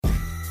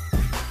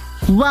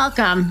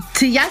Welcome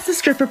to Yes the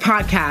Stripper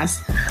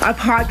Podcast, a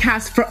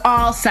podcast for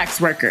all sex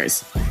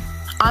workers.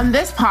 On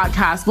this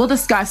podcast, we'll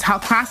discuss how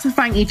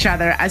classifying each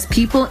other as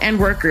people and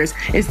workers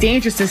is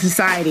dangerous to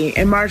society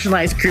and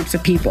marginalized groups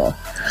of people.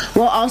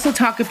 We'll also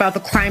talk about the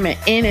climate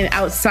in and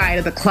outside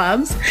of the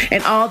clubs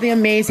and all the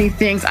amazing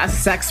things us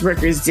sex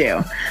workers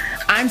do.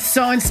 I'm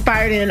so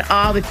inspired and in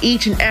awe with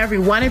each and every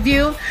one of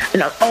you,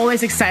 and I'm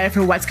always excited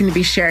for what's going to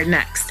be shared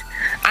next.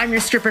 I'm your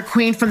stripper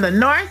queen from the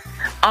north,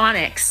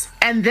 Onyx,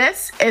 and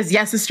this is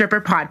Yes the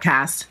Stripper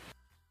Podcast.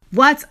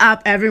 What's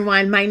up,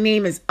 everyone? My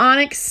name is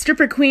Onyx,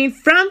 stripper queen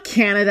from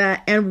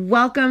Canada, and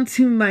welcome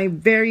to my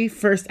very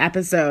first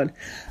episode.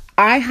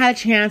 I had a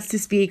chance to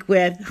speak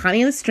with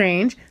Honey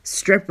Lestrange,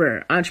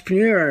 stripper,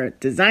 entrepreneur,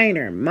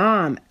 designer,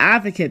 mom,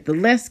 advocate. The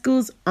list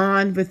goes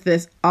on with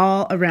this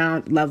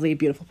all-around lovely,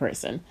 beautiful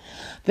person.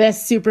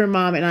 This super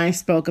mom and I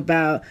spoke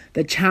about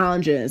the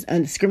challenges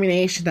and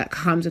discrimination that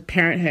comes with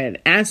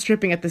parenthood and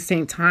stripping at the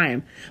same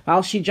time,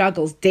 while she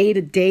juggles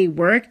day-to-day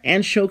work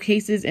and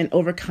showcases and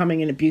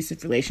overcoming an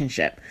abusive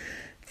relationship.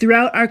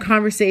 Throughout our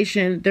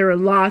conversation, there were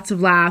lots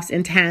of laughs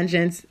and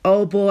tangents.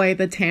 Oh boy,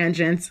 the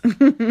tangents.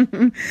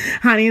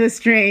 Honey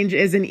Lestrange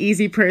is an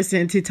easy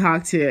person to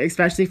talk to,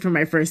 especially for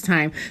my first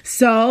time.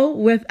 So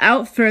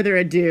without further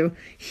ado,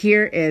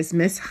 here is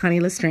Miss Honey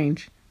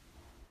Lestrange.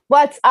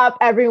 What's up,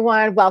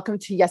 everyone? Welcome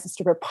to Yes the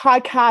Stripper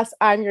Podcast.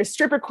 I'm your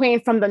stripper queen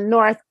from the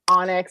north,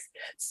 Onyx.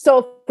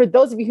 So for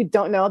those of you who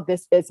don't know,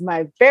 this is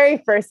my very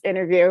first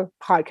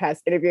podcast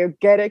interview.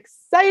 Get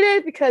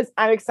excited because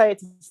I'm excited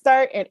to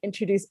start and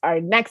introduce our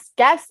next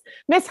guest,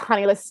 Miss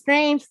Honey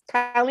Lestrange.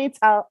 Kindly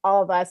tell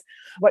all of us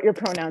what your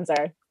pronouns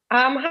are.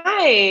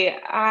 Hi.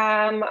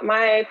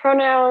 My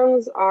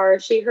pronouns are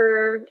she,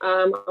 her.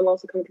 I'm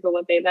also comfortable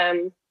with they,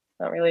 them.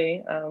 Not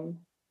really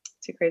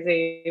too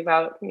crazy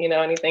about,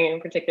 anything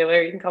in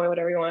particular. You can call me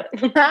whatever you want.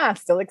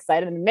 Still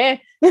excited in me.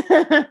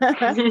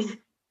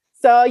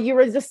 So you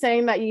were just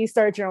saying that you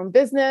started your own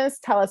business.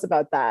 Tell us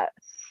about that.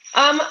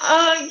 Yeah,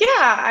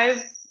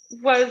 I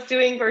was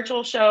doing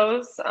virtual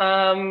shows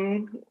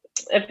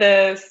at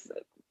this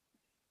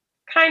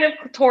kind of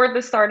toward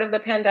the start of the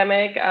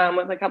pandemic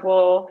with a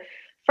couple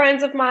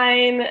friends of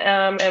mine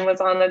and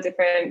was on a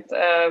different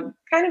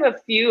kind of a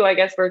few, I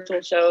guess, virtual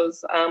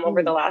shows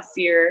over the last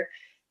year.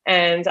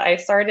 And I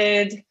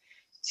started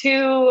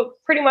to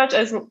pretty much,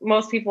 as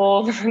most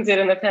people did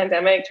in the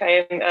pandemic,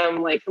 try and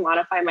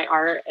commodify my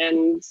art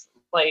and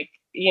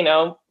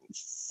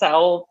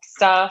sell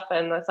stuff.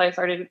 And so I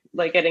started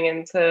getting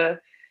into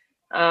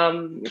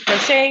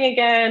crocheting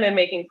again and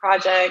making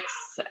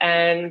projects.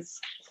 And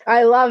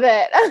I love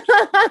it.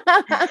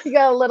 You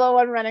got a little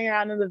one running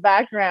around in the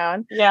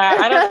background. Yeah,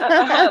 I don't.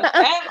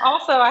 And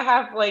also, I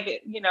have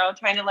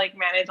trying to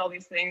manage all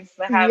these things.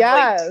 I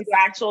have two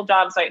actual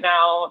jobs right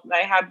now.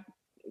 I have,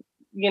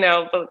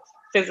 the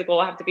physical.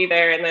 I have to be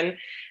there, and then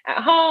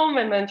at home,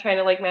 and then trying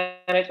to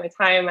manage my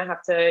time. I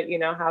have to,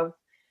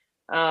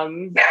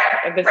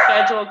 have the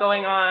schedule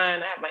going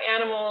on. I have my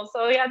animals,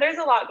 so yeah, there's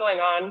a lot going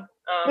on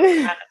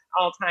at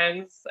all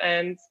times,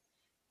 and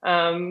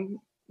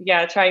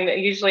yeah,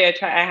 usually I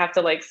have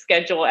to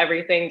schedule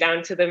everything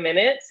down to the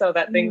minute so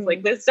that things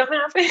like this don't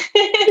happen.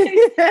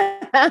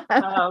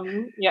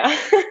 Yeah.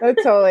 I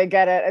totally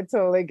get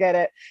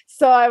it.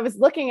 So I was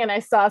looking and I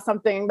saw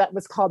something that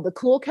was called The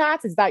Cool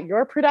Cats. Is that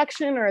your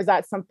production or is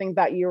that something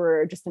that you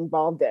were just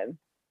involved in?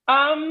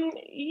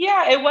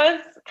 Yeah, it was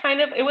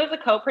a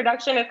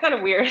co-production. It's kind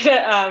of weird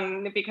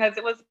because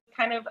it was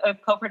kind of a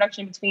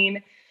co-production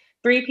between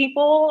three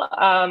people.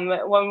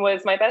 One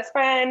was my best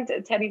friend,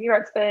 Teddy D.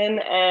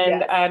 Ruxpin,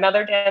 and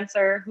another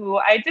dancer who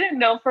I didn't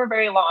know for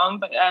very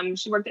long, but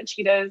she worked at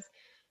Cheetahs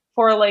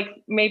for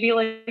maybe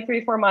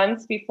 3-4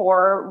 months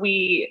before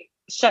we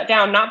shut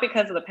down, not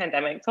because of the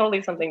pandemic,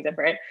 totally something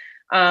different.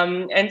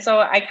 And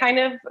so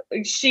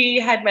she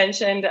had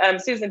mentioned,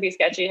 Susan B.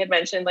 Sketchy had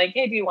mentioned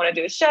hey, do you want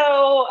to do a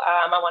show?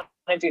 I want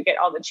to get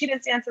all the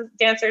Cheetahs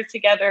dancers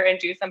together and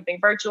do something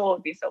virtual.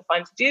 It'd be so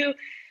fun to do.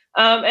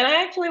 And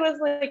I actually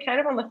was kind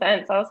of on the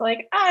fence. I was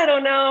I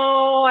don't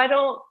know. I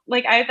don't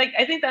I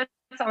think that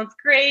sounds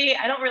great.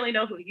 I don't really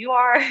know who you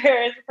are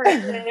as a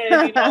person,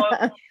 I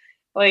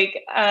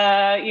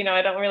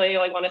don't really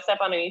want to step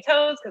on any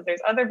toes because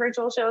there's other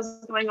virtual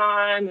shows going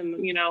on.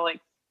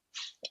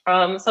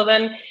 And, so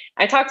then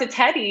I talked to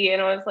Teddy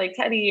and I was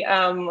Teddy,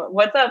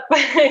 what's up?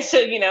 What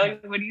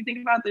do you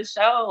think about this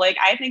show?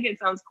 I think it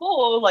sounds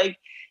cool.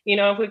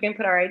 If we can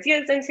put our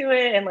ideas into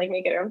it and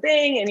make it our own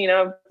thing. And,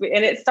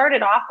 and it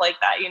started off like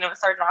that, it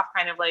started off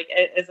kind of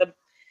as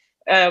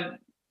a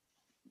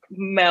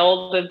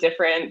meld of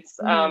different,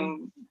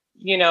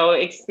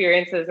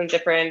 experiences and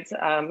different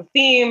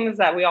themes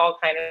that we all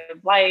kind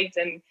of liked.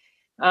 And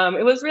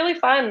it was really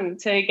fun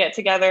to get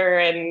together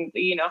and,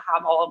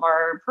 have all of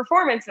our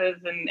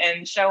performances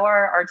and show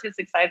our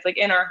artistic sides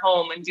in our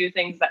home and do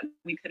things that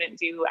we couldn't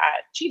do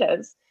at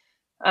Cheetahs.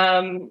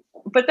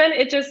 But then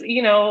it just,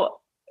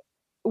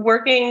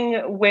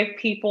 working with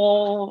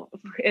people,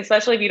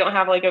 especially if you don't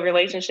have like a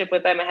relationship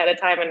with them ahead of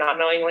time and not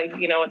knowing like,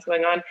 what's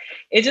going on,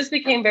 it just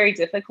became very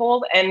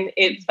difficult. And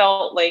it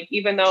felt like,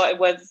 even though it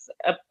was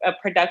a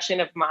production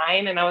of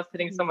mine and I was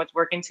putting so much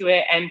work into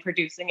it and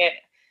producing it,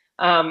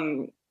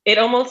 it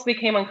almost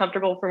became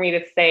uncomfortable for me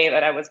to say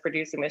that I was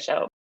producing the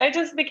show. I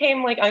just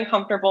became like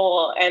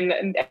uncomfortable,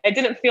 and I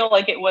didn't feel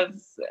like it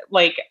was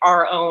like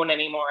our own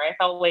anymore. I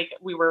felt like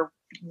we were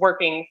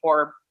working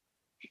for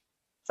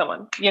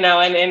someone, and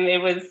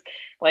it was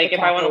like,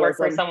 if I want to work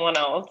for someone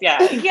else, yeah.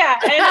 And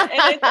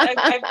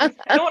I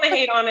don't want to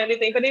hate on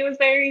anything, but it was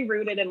very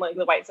rooted in like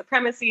the white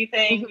supremacy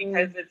thing,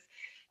 because it's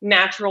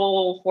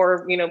natural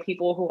for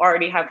people who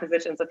already have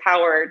positions of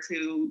power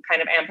to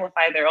kind of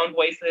amplify their own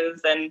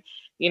voices and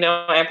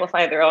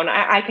amplify their own,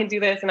 I can do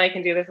this and I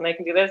can do this and I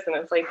can do this. And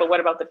it's like, but what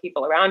about the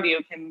people around you?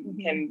 Can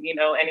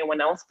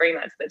anyone else bring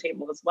that to the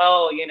table as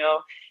well?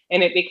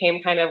 And it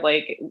became kind of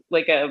like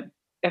a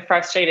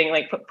frustrating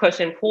like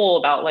push and pull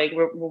about like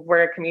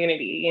we're a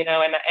community, and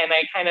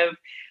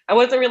I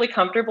wasn't really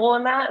comfortable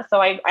in that. So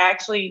I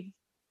actually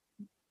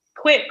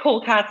quit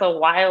Cool Cats a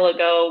while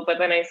ago, but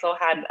then I still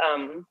had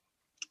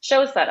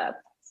shows set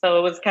up. So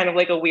it was kind of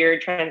like a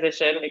weird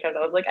transition, because I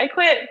was like, I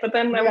quit, but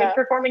then I'm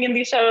performing in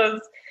these shows.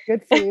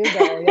 Good for you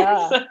though.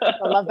 Yeah. So,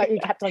 I love that you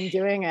kept on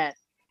doing it.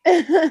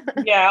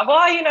 Yeah. Well,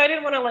 I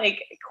didn't want to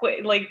like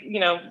quit, like,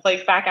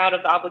 like back out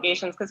of the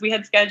obligations, because we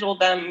had scheduled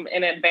them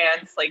in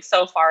advance, like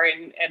so far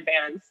in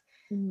advance.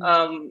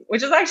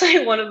 Which is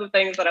actually one of the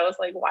things that I was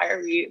like, why are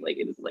we like,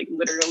 it's like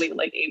literally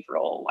like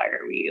April, why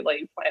are we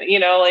like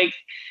planning, like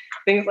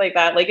things like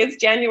that. Like, it's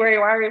January,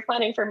 why are we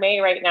planning for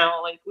May right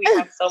now? Like, we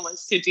have so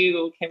much to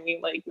do. Can we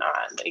like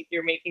not, like,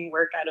 you're making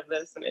work out of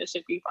this and it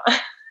should be fun.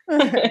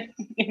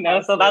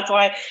 So that's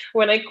why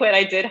when I quit,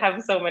 I did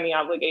have so many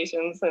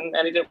obligations, and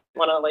I didn't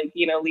want to like,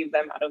 leave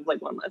them out of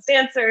like one less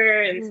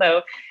dancer. And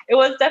so it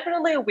was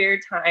definitely a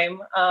weird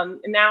time.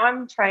 Now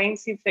I'm trying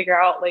to figure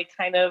out like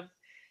kind of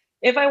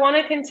if I want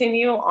to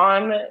continue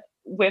on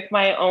with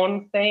my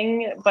own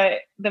thing, but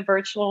the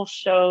virtual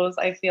shows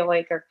I feel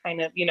like are kind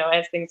of,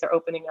 as things are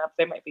opening up,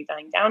 they might be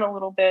dying down a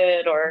little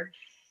bit, or,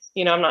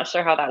 I'm not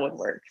sure how that would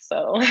work.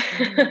 So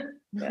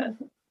yeah.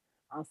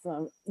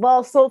 Awesome.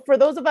 Well, so for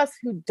those of us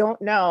who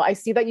don't know, I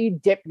see that you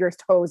dip your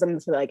toes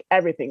into like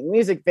everything,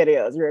 music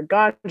videos, you're a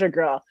ganja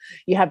girl,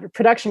 you have a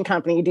production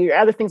company, you do your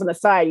other things on the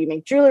side, you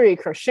make jewelry,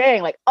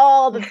 crocheting, like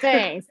all the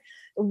things.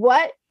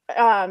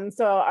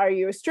 So are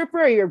you a stripper?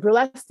 Are you a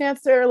burlesque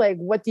dancer? Like,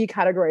 what do you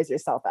categorize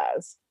yourself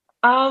as?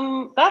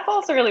 That's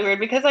also really weird,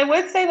 because I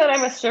would say that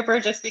I'm a stripper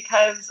just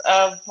because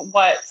of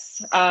what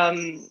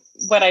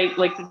I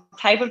like, the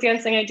type of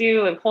dancing I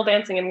do, and pole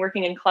dancing and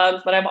working in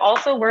clubs. But I've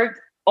also worked,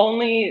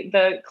 only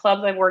the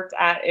clubs I've worked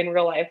at in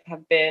real life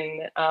have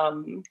been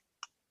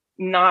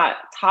not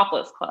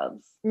topless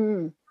clubs.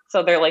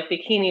 So they're like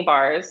bikini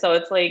bars. So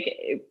it's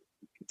like,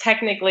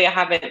 technically I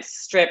haven't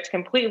stripped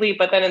completely,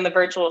 but then in the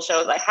virtual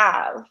shows I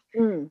have,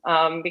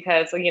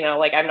 because,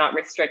 like, I'm not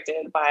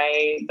restricted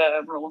by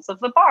the rules of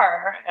the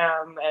bar.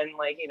 And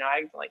like,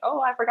 I'm like,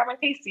 oh, I forgot my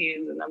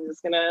pasties, and I'm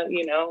just gonna,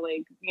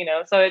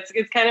 so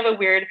it's kind of a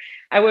weird,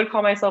 I would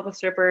call myself a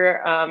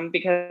stripper,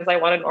 because I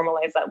want to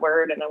normalize that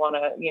word, and I want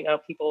to,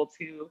 people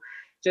to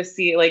just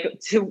see like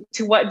to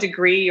what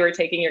degree you're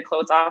taking your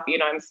clothes off.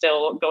 I'm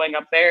still going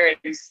up there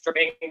and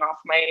stripping off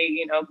my,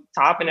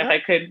 top. And if I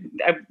could,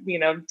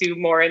 do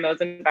more in those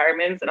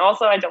environments. And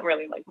also, I don't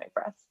really like my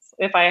breasts.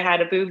 If I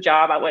had a boob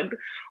job, I would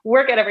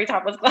work at every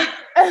topless club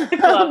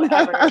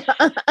ever.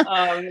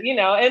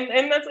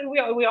 And that's,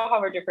 we all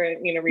have our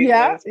different,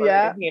 reasons for,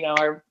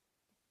 our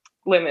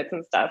limits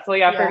and stuff. So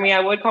for me, I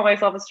would call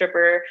myself a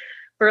stripper.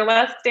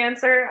 Burlesque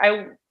dancer,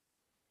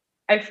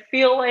 I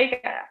feel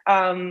like,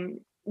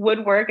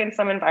 would work in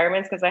some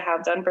environments, because I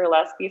have done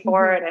burlesque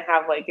before, and I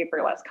have like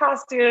burlesque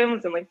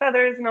costumes and like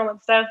feathers and all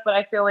that stuff. But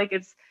I feel like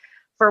it's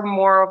for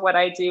more of what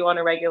I do on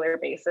a regular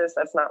basis.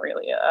 That's not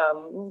really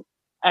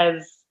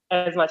as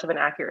much of an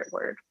accurate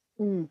word.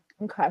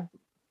 Okay.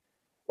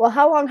 Well,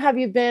 how long have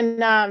you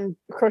been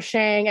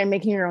crocheting and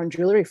making your own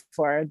jewelry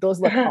for? Those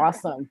look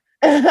awesome.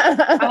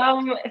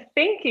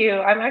 Thank you.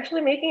 I'm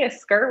actually making a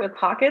skirt with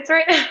pockets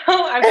right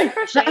now. I've been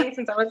crocheting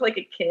since I was like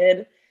a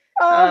kid.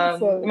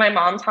 Awesome. My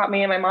mom taught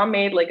me, and my mom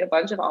made like a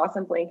bunch of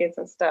awesome blankets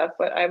and stuff,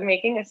 but I'm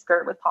making a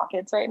skirt with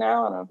pockets right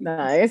now.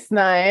 Nice.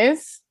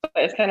 But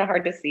it's kind of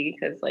hard to see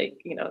because,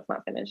 like, it's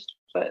not finished.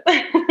 But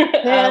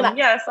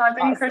so I've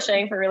been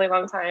crocheting for a really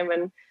long time,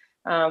 and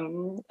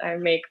I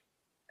make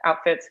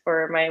outfits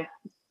for my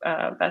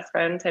best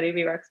friend Teddy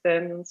B.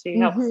 Rexton, and she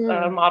helps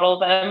model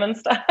them and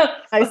stuff.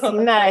 I've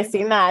seen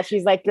that.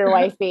 She's like your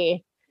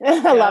wifey.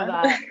 I love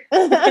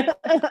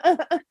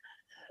that.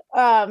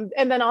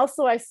 And then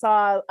also I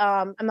saw,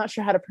 I'm not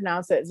sure how to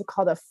pronounce it. Is it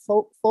called a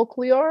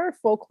folklore?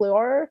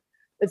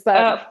 Is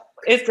that?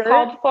 It's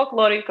called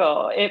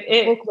folklorico.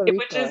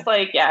 Which is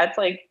like, it's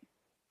like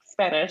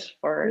Spanish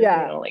for,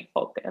 like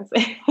folk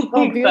dancing.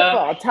 Oh,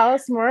 beautiful. So, tell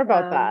us more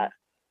about that.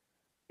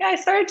 Yeah, I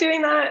started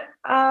doing that.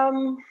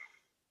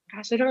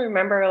 Gosh, I don't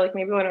remember, like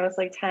maybe when I was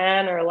like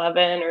 10 or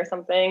 11 or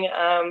something.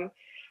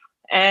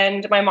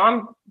 And my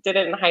mom did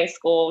it in high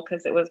school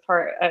because it was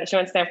she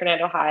went to San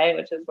Fernando High,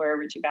 which is where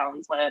Richie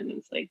Valens went. And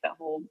it's like that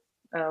whole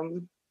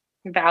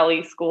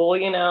Valley school,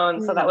 you know,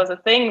 and so that was a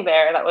thing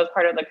there. That was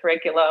part of the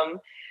curriculum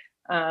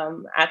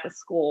at the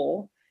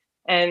school.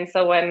 And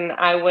so when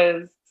I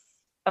was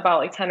about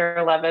like 10 or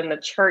 11, the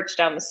church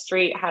down the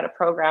street had a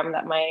program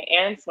that my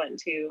aunts went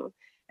to.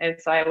 And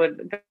so I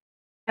would go to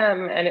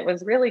them, and it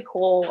was really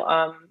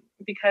cool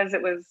because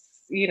it was,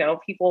 you know,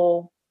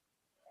 people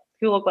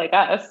who look like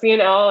us, you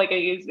know, like I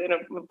used a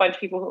bunch of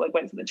people who like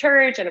went to the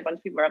church and a bunch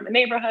of people around the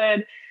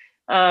neighborhood.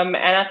 And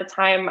at the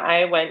time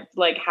I went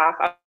like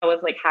I was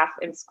like half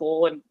in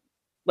school, and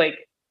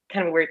like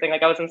kind of a weird thing.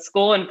 Like I was in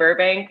school in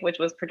Burbank, which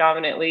was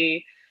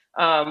predominantly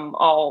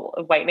all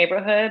a white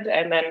neighborhood.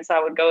 And then, so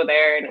I would go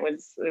there, and it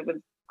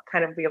would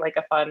kind of be like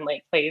a fun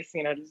like place,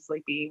 you know, just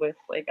like be with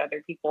like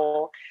other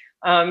people.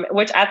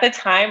 Which at the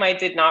time I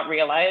did not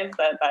realize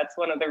that that's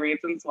one of the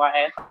reasons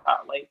why I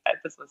thought like that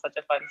this was such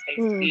a fun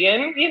space to be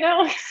in, you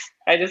know.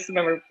 I just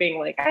remember being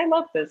like, I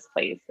love this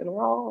place, and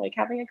we're all like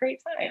having a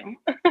great time.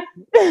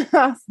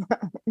 Awesome.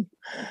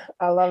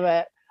 I love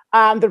it.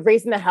 The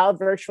Raising the Hell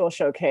virtual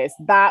showcase,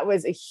 that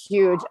was a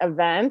huge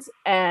event,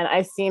 and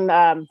I seen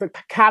the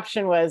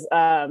caption was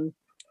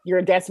you're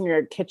dancing in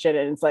your kitchen,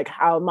 and it's like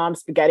how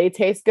mom's spaghetti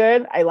tastes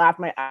good. I laughed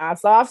my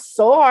ass off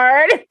so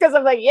hard because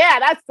I'm like, yeah,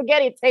 that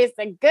spaghetti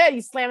tasting good.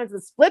 You slam into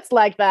the splits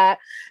like that.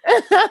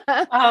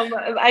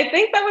 I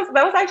think that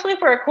was actually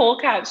for a Cool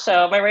Cat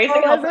show. My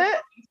Raising Hell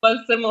was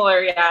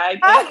similar. Yeah,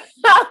 I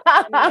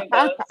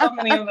did so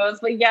many of those.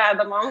 But yeah,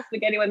 the mom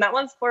spaghetti one, that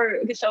one's for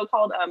the show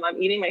called I'm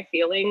Eating My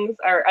Feelings,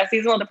 or a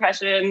seasonal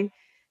depression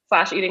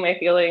 / eating my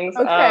feelings.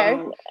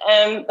 Okay.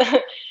 And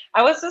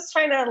I was just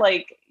trying to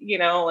like, you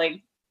know,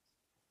 like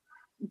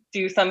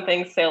do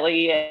something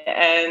silly.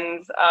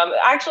 And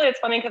actually it's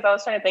funny because I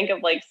was trying to think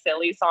of like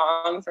silly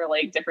songs or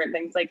like different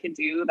things I could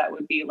do that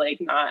would be like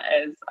not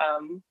as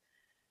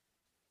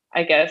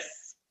I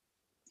guess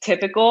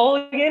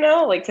typical, you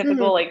know, like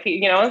typical, like,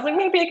 you know, I was like,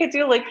 maybe I could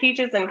do like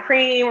Peaches and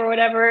Cream or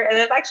whatever. And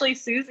it's actually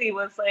Susie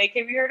was like,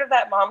 have you heard of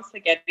that Mom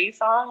Spaghetti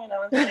song? And I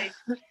was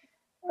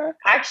like,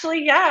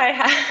 actually, yeah, I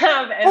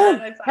have.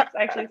 And it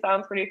actually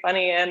sounds pretty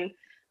funny. And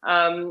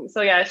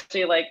so yeah,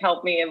 she like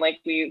helped me, and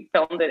like we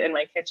filmed it in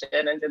my kitchen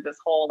and did this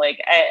whole like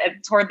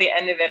toward the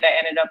end of it, I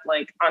ended up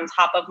like on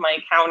top of my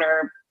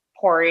counter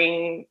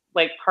pouring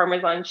like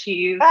Parmesan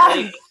cheese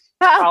like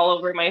all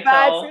over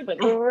myself. That's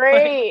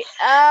great.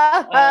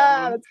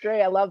 That's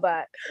great. I love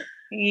that.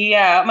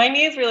 Yeah, my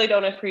knees really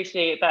don't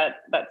appreciate that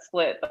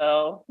split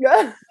though.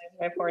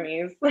 My poor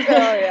knees. Oh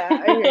yeah,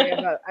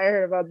 I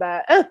heard about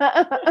that.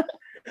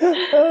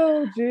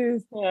 Oh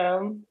geez.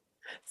 Yeah.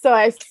 So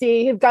I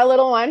see you've got a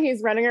little one.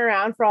 He's running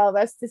around for all of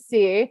us to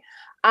see.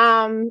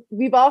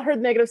 We've all heard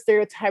negative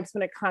stereotypes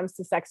when it comes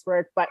to sex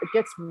work, but it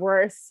gets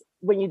worse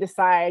when you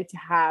decide to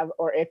have,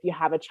 or if you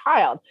have a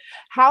child.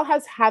 How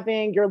has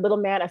having your little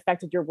man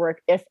affected your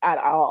work, if at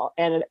all?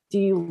 And do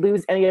you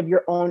lose any of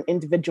your own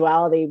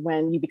individuality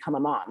when you become a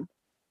mom?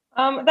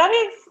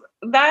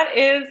 That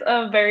is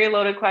a very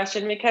loaded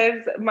question,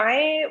 because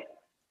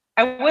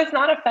I was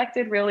not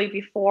affected really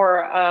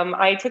before.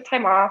 I took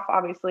time off,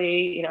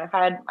 obviously, you know, I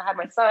had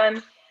my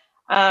son.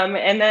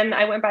 And then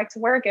I went back to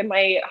work, and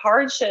my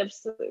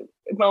hardships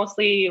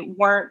mostly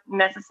weren't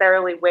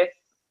necessarily with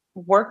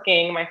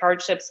working. My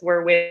hardships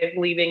were with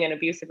leaving an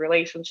abusive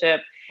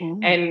relationship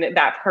and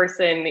that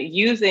person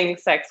using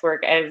sex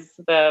work as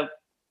the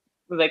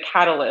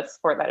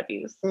catalyst for that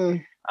abuse.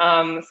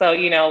 So,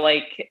 you know,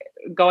 like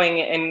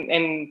going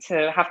and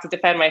to have to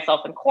defend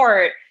myself in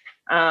court.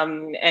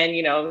 And,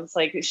 you know, it's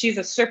like, she's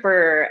a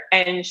stripper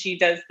and she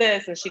does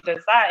this and she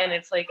does that. And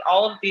it's like,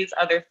 all of these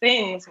other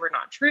things were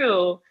not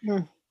true.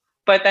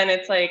 But then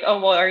it's like, oh,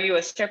 well, are you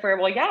a stripper?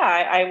 Well,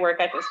 yeah, I work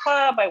at this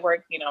club. I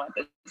work, you know, at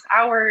this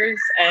hours.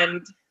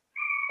 And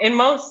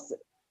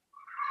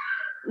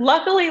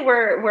luckily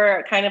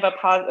we're kind of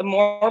a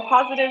more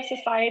positive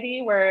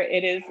society where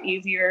it is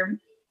easier.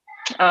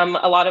 A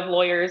lot of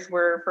lawyers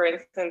were, for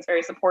instance,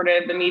 very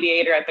supportive. The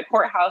mediator at the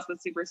courthouse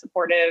was super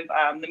supportive.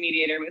 The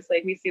mediator was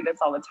like, we see this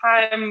all the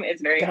time.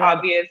 It's very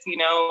obvious, you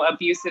know,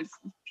 abusive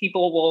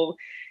people will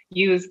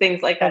use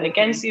things like that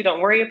against you.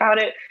 Don't worry about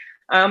it.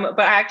 But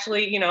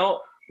actually, you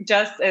know,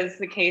 just as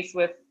the case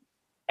with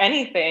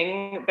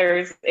anything,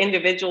 there's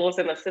individuals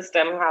in the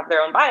system who have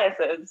their own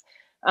biases.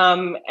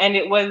 And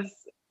it was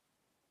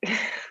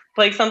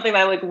like something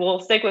that like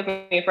will stick with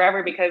me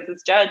forever, because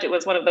this judge, it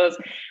was one of those,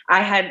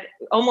 I had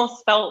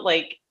almost felt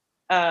like,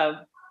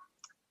 yeah,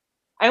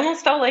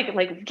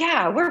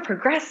 we're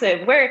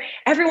progressive, where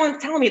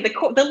everyone's telling me,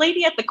 the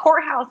lady at the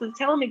courthouse is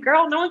telling me,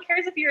 girl, no one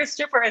cares if you're a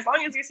stripper as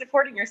long as you're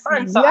supporting your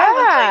son. So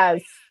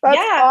yes, that's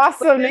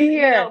awesome to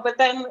hear. You know, but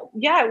then,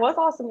 yeah, it was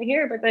awesome to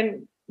hear. But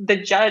then the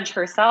judge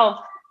herself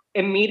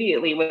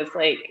immediately was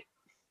like,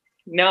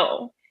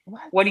 no,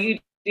 what do you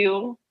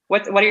do?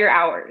 What are your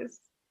hours?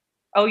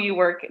 Oh, you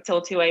work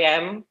till 2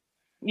 a.m.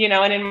 You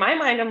know, and in my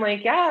mind, I'm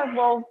like, yeah,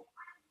 well,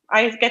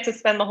 I get to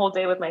spend the whole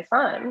day with my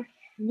son.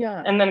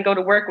 Yeah. and then go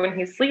to work when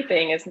he's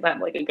sleeping. Isn't that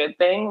like a good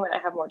thing? I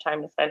have more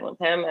time to spend with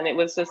him. And it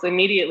was just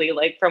immediately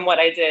like from what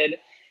I did,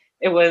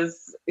 it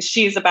was,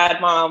 she's a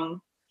bad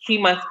mom. He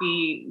must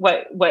be,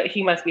 what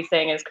he must be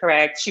saying is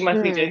correct. She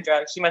must be doing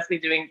drugs. She must be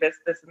doing this,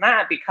 and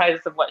that because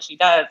of what she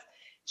does.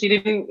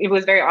 It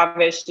was very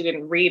obvious. She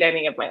didn't read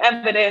any of my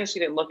evidence. She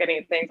didn't look at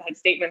any things. I had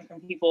statements from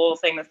people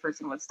saying this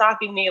person was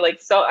stalking me.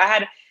 Like, so I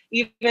had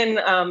even,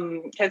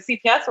 because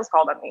CPS was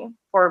called on me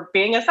for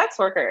being a sex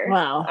worker.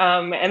 Wow.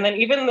 And then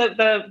even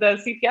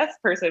the CPS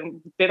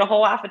person did a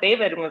whole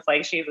affidavit and was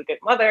like, she's a good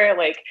mother.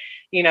 Like,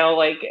 you know,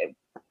 like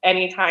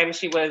anytime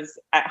she was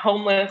at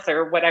homeless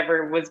or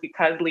whatever was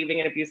because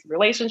leaving an abusive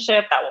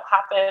relationship, that will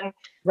happen.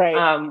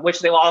 Right. Which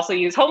they will also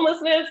use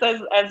homelessness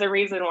as a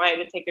reason why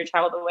to take your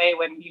child away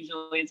when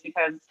usually it's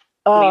because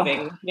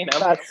leaving, you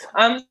know.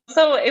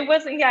 So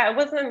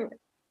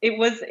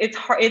it's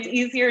hard. It's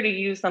easier to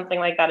use something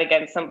like that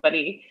against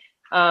somebody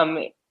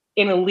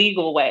in a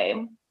legal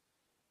way.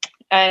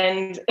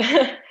 And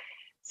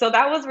so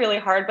that was really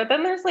hard. But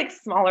then there's like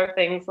smaller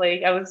things.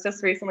 Like I was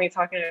just recently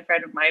talking to a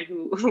friend of mine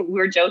who we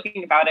were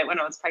joking about it when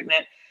I was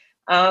pregnant.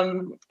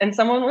 And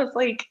someone was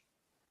like,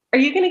 are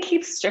you going to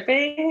keep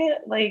stripping?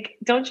 Like,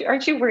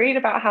 aren't you worried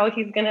about how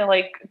he's going to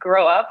like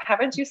grow up?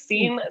 Haven't you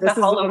seen the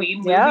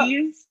Halloween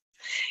movies?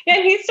 Yeah.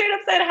 And he straight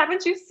up said,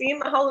 haven't you seen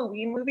the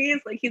Halloween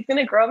movies? Like he's going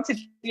to grow up to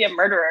be a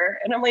murderer.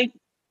 And I'm like,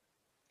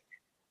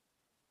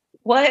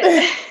 what?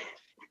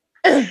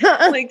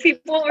 Like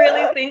people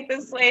really think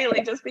this way,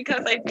 like just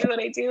because I do what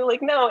I do.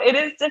 Like, no, it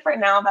is different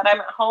now that I'm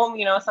at home.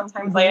 You know,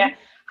 sometimes I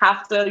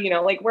have to, you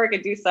know, like work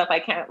and do stuff. I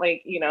can't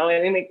like, you know,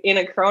 in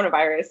a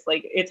coronavirus,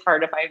 like it's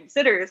hard to find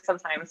sitters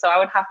sometimes. So I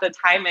would have to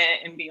time it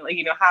and be like,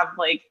 you know, have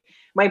like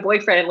my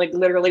boyfriend like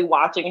literally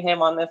watching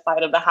him on this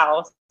side of the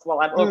house while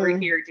I'm over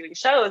here doing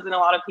shows. And a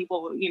lot of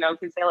people, you know,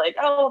 can say like,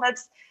 oh,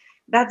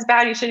 that's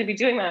bad. You shouldn't be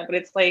doing that. But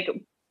it's like,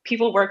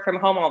 people work from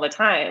home all the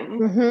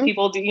time.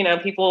 People do, you know,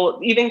 people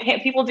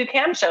do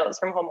cam shows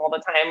from home all the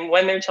time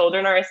when their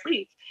children are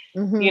asleep.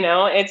 You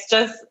know, it's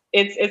just,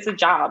 it's a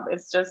job.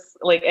 It's just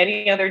like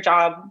any other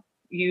job.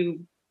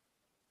 You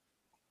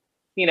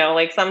know,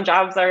 like some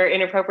jobs are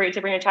inappropriate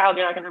to bring a child.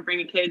 You're not going to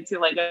bring a kid to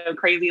like a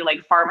crazy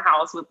like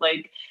farmhouse with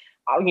like,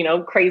 you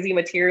know, crazy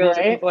materials.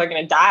 Right. People are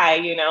going to die,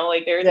 you know,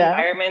 like there's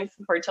environments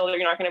for children.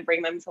 You're not going to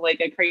bring them to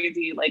like a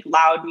crazy, like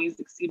loud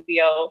music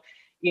studio,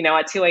 you know,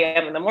 at 2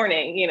 a.m. in the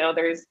morning. You know,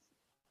 there's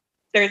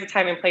a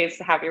time and place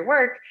to have your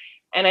work.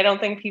 And I don't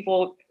think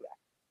people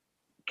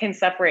can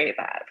separate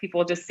that.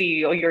 People just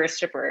see, oh, you're a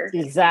stripper.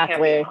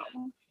 Exactly.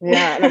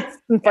 Yeah. That's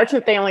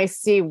unfortunate. They only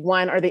see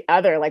one or the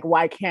other. Like,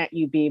 why can't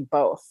you be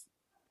both?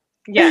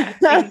 Yeah,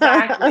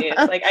 exactly. It's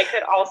like, I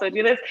could also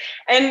do this.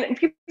 And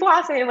people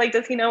ask me, like,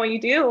 does he know what you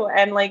do?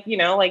 And like, you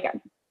know, like,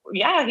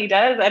 yeah, he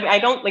does. I mean, I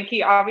don't like,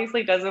 he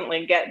obviously doesn't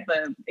like get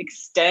the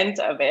extent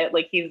of it.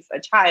 Like he's a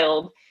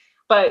child,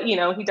 but you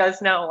know, he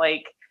does know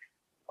like,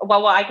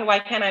 well, why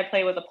can't I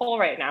play with a pole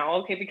right now?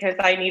 Okay, because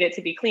I need it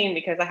to be clean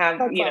because I have,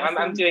 that's awesome.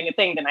 I'm doing a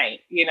thing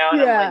tonight, you know,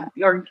 and I'm like,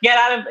 or get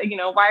out of, you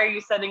know, why are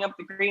you setting up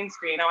the green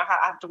screen? Oh,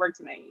 I have to work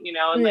tonight, you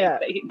know, and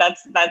like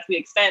that's the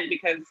extent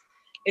because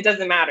it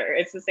doesn't matter.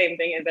 It's the same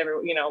thing as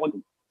everyone, you know,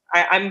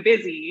 I'm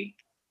busy,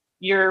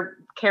 you're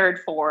cared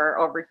for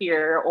over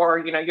here, or,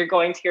 you know, you're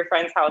going to your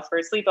friend's house for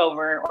a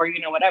sleepover or, you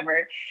know,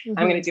 whatever, I'm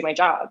going to do my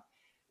job.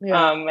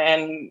 Yeah.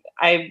 And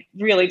I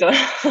really don't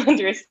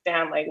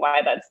understand like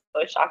why that's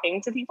so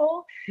shocking to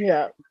people.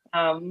 Yeah.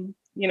 You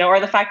know, or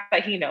the fact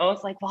that he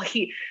knows like, well,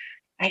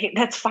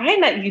 that's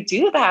fine that you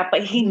do that,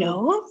 but he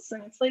knows.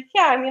 And it's like,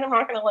 yeah, I mean, I'm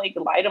not going to like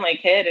lie to my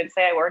kid and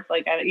say I work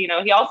like at, you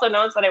know, he also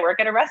knows that I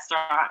work at a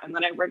restaurant and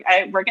that I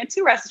work at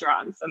 2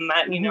 restaurants and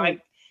that, you know, I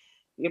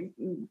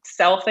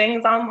sell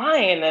things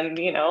online and,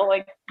 you know,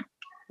 like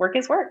work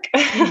is work.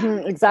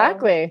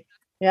 Exactly. So,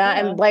 yeah.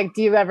 And like,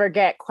 do you ever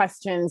get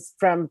questions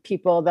from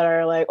people that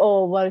are like,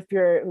 oh, what if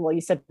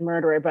you said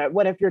murderer, but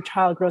what if your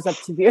child grows up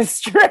to be a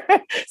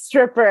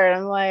stripper? And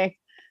I'm like,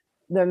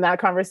 then that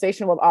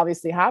conversation will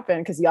obviously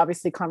happen because you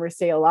obviously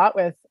conversate a lot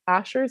with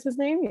Asher is his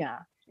name. Yeah.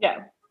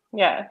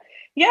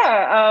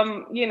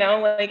 You know,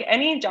 like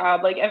any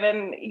job, like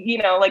even, you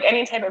know, like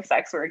any type of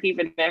sex work,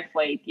 even if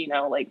like, you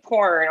know, like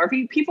porn or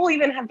people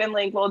even have been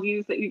like, well,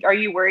 are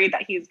you worried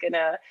that he's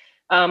gonna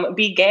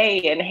be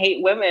gay and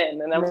hate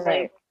women? And I'm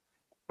like,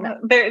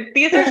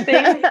 these are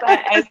things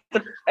that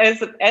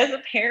as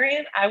a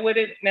parent, I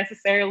wouldn't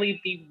necessarily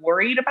be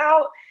worried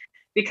about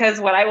because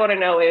what I want to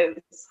know is,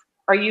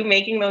 are you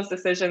making those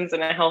decisions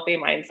in a healthy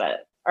mindset?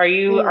 Are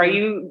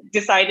you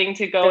deciding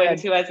to go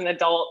into as an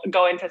adult,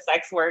 go into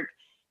sex work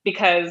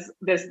because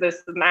this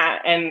and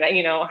that, and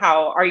you know,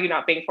 how are you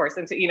not being forced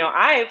into, you know,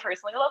 I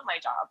personally love my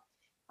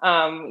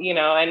job, you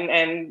know,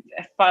 and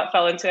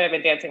fell into it. I've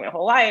been dancing my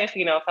whole life,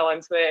 you know, fell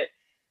into it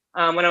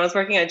when I was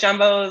working at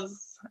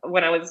Jumbo's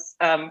when I was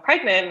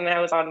pregnant and I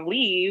was on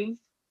leave.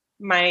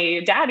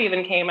 My dad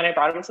even came and I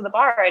brought him to the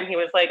bar and he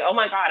was like, oh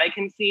my God, I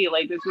can see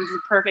like this is a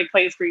perfect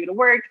place for you to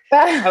work.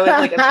 I was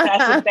like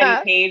obsessed with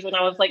Betty Page when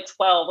I was like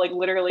 12, like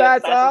literally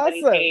obsessed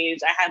with Betty Page.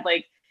 I had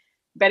like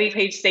Betty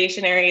Page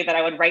stationery that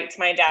I would write to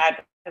my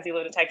dad he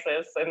lived in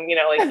Texas, and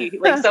like he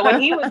like so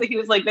when he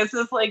was like, this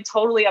is like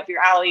totally up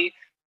your alley.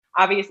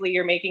 Obviously,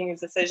 you're making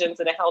these decisions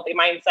in a healthy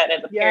mindset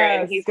as a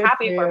parent. And he's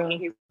happy for me.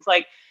 He's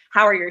like,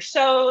 how are your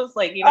shows?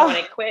 Like, when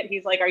I quit,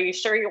 he's like, are you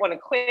sure you want to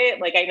quit?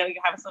 Like, I know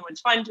you have so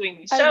much fun doing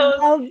these shows.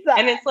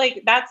 And it's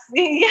like, that's,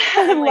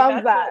 I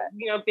love that.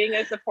 What, being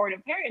a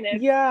supportive parent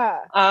is. Yeah.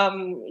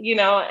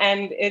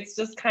 And it's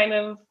just kind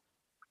of,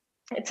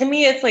 to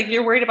me, it's like,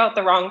 you're worried about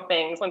the wrong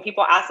things. When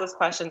people ask those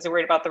questions, you're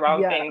worried about the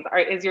wrong things.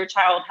 Is your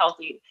child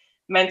healthy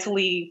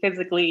mentally,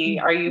 physically?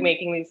 Are you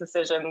making these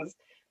decisions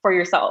for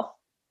yourself?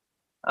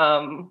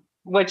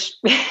 Which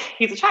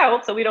he's a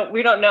child, so we don't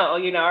know,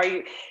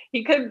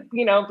 he could,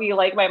 be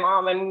like my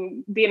mom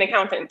and be an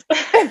accountant.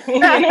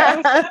 And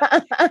I'm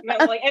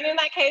like, and in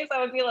that case,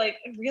 I would be like,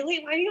 really?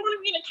 Why do you want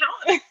to be an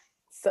accountant?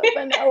 So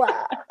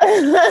vanilla.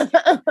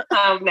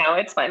 No,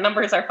 it's fun.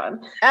 Numbers are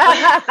fun.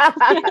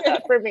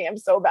 For me, I'm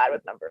so bad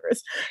with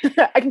numbers.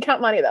 I can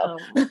count money though.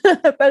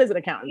 That is an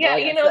accountant.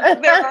 Yeah,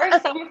 there are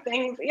some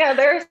things. Yeah,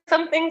 there are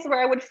some things where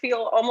I would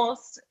feel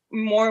almost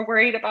more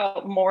worried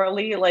about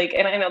morally. Like,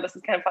 and I know this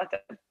is kind of fucked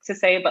up to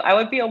say, but I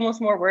would be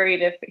almost more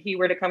worried if he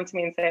were to come to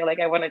me and say, like,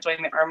 I want to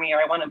join the army, or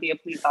I want to be a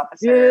police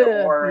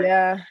officer,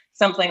 or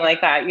something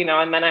like that.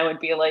 And then I would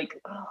be like,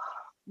 oh,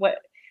 what?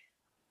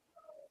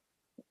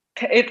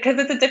 Because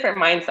it's a different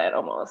mindset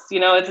almost,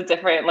 it's a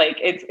different, like,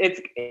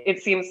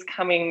 it seems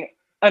coming,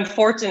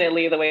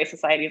 unfortunately, the way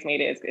society is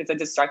made it's a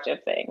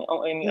destructive thing,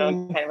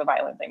 and kind of a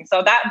violent thing.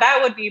 So that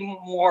would be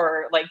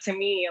more like, to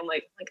me, I'm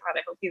like, oh my God,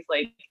 I hope he's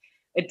like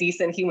a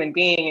decent human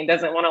being and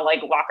doesn't want to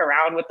like walk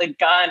around with a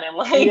gun and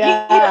like,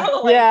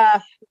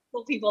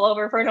 pull people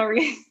over for no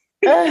reason.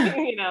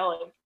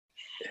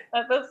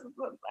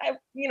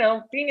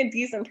 Being a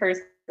decent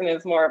person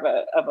is more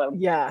of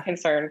a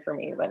concern for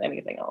me than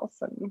anything else.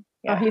 And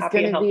he's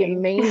going to be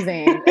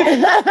amazing.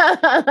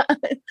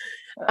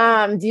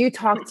 Do you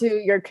talk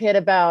to your kid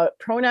about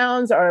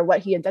pronouns or what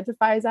he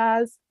identifies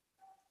as?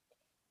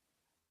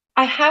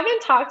 I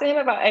haven't talked to him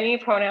about any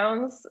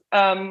pronouns.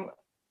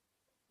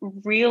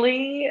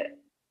 Really,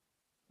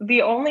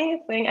 the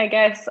only thing, I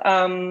guess,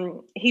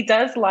 he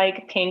does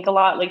like pink a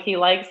lot. Like, he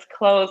likes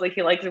clothes, like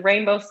he likes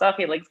rainbow stuff,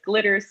 he likes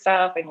glitter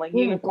stuff, and like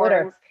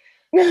unicorns.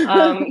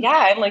 And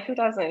like, who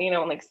doesn't,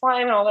 and like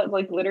slime and all that,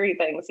 like glittery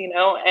things,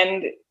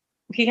 and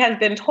he has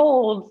been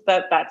told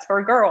that that's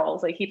for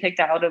girls. Like, he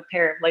picked out a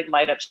pair of like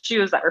light up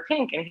shoes that were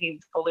pink, and he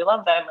totally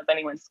loved them. But then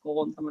he went to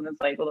school and someone was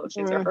like, well, those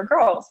shoes are for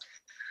girls.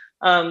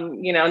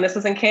 And this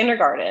was in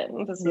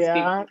kindergarten. This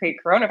was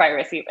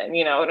pre-coronavirus even,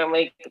 and I'm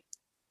like,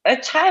 a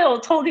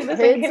child told you this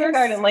in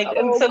kindergarten, like,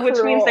 and so which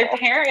means their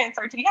parents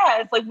are,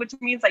 it's like, which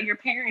means that your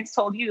parents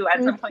told you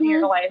at some point in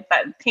your life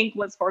that pink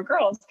was for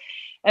girls.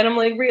 And I'm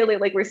like, really,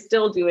 like, we're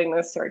still doing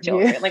this to our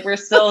children. Like, we're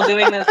still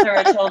doing this to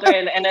our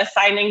children and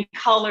assigning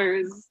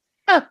colors.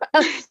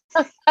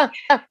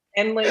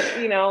 And like,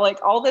 like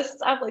all this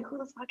stuff, like, who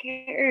the fuck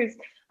cares?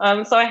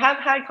 So I have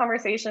had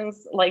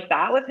conversations like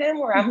that with him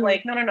where I'm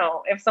like,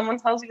 no. If someone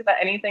tells you that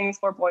anything's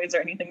for boys or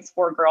anything's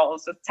for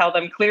girls, just tell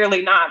them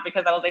clearly not,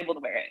 because I was able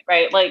to wear it,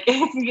 right? Like,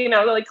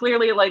 like,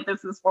 clearly, like,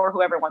 this is for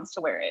whoever wants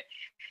to wear it.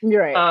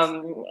 You're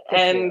right.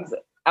 And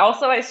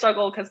also I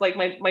struggle because like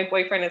my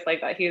boyfriend is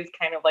like that. He's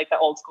kind of like the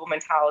old school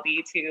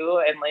mentality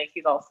too. And like,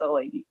 he's also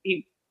like,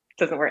 he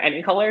doesn't wear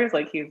any colors.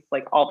 Like, he's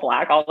like all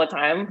black all the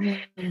time.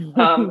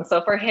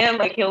 So for him,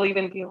 like, he'll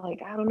even be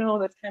like, I don't know,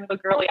 that's kind of a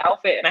girly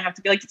outfit. And I have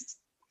to be like,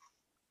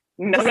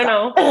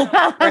 no.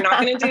 We're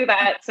not going to do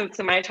that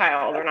to my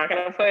child. We're not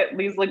going to put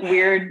these like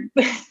weird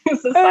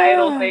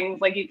societal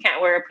things. Like, you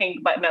can't wear a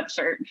pink button up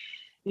shirt.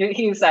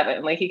 He's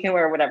 7. Like, he can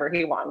wear whatever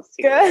he wants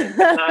to.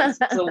 Not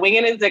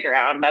winging his dick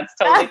around. That's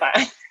totally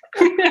fine.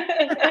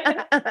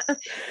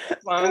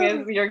 As long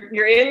as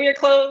you're in your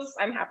clothes,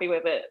 I'm happy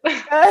with it.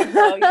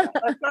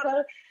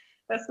 So,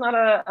 that's not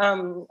a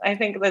I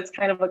think that's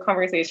kind of a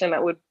conversation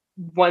that would,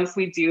 once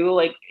we do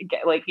like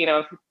get like,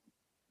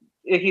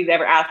 if he's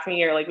ever asked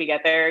me or like we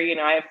get there,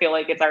 I feel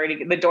like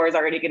the door is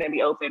already going to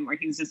be open where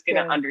he's just going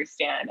to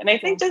understand. And I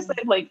think just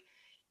like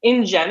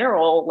in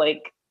general,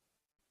 like,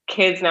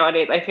 kids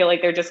nowadays, I feel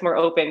like they're just more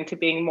open to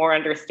being more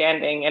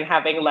understanding and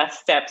having less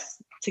steps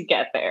to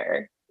get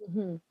there.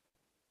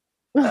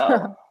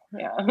 So,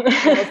 yeah.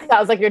 It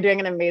sounds like you're doing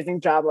an amazing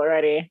job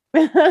already.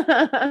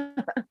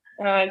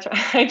 I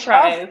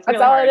try. That's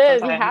all it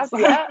is. You have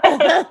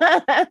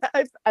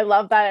to. I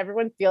love that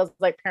everyone feels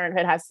like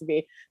parenthood has to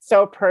be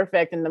so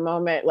perfect in the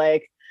moment.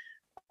 Like,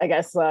 I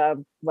guess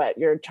you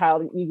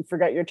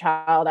forget your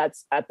child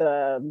at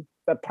the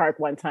park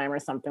one time or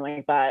something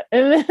like that,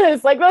 and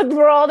it's like the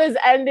world is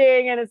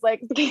ending, and it's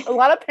like a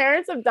lot of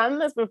parents have done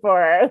this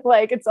before.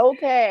 Like, it's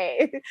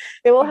okay,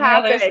 it will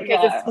happen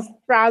because it's just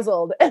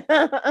frazzled.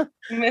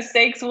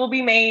 Mistakes will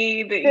be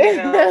made,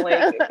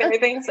 like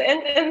everything's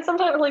and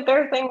sometimes like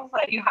there are things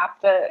that you have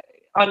to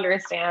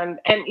understand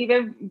and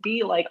even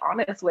be like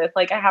honest with.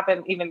 Like, I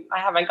haven't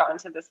gotten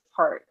to this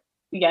part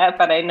yet,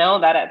 but I know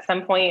that at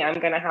some point I'm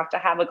gonna have to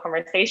have a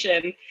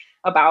conversation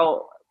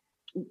about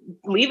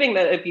leaving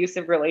the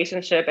abusive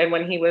relationship and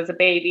when he was a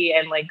baby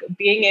and like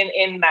being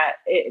in that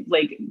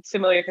like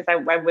familiar because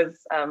I was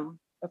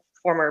a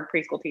former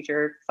preschool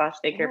teacher /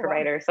 daycare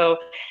provider, so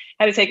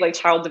I had to take like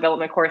child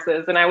development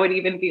courses, and I would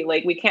even be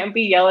like, we can't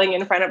be yelling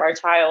in front of our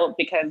child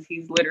because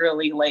he's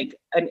literally like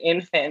an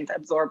infant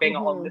absorbing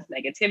all of this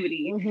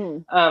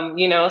negativity.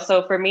 You know,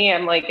 so for me,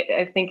 I'm like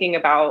thinking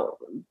about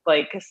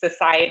like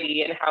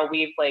society and how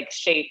we've like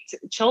shaped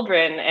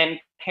children, and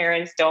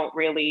parents don't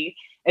really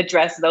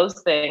address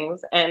those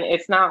things. And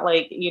it's not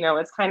like, you know,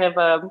 it's kind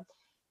of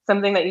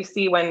something that you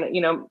see when,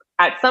 you know,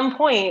 at some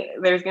point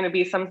there's going to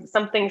be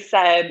something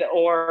said,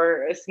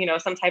 or, you know,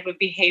 some type of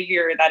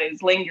behavior that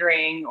is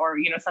lingering, or,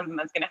 you know, something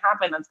that's going to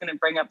happen that's going to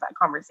bring up that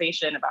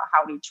conversation about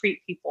how to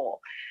treat people,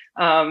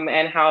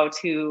 and how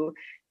to,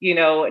 you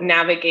know,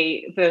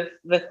 navigate the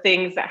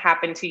things that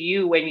happen to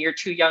you when you're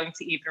too young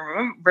to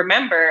even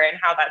remember, and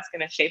how that's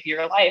going to shape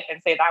your life,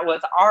 and say that was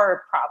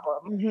our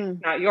problem,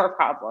 not your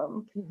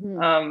problem.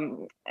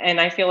 And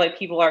I feel like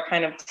people are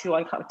kind of too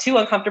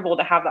uncomfortable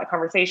to have that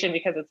conversation,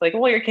 because it's like,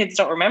 well, your kids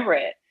don't remember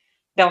it.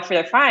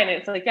 They're fine. And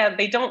it's like, yeah,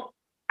 they don't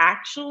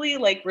actually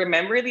like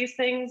remember these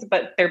things,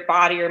 but their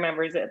body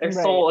remembers it, their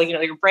soul, you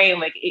know, your brain,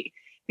 like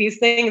these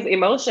things,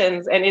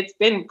 emotions. And it's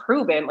been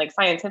proven like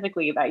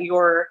scientifically that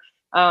your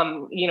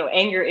you know,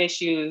 anger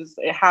issues,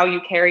 how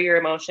you carry your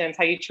emotions,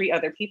 how you treat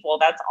other people,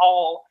 that's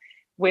all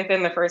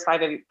within the first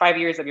 5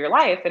 years of your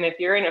life. And if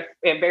you're in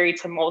a very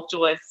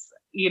tumultuous,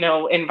 you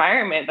know,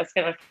 environment, that's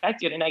going to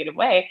affect you in a negative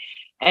way.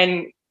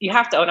 And you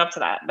have to own up to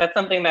that. That's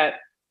something that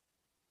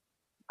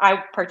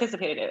I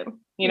participated in,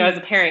 you know, as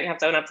a parent. You have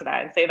to own up to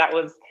that and say that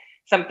was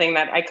something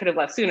that I could have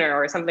left sooner,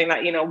 or something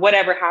that, you know,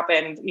 whatever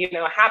happened, you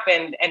know,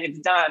 happened and it's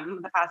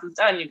done. The past is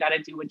done. You got to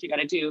do what you got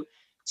to do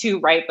to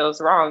right those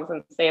wrongs,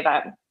 and say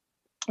that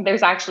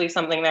there's actually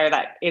something there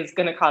that is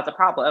going to cause a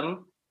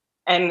problem.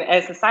 And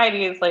as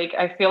society is like,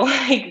 I feel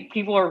like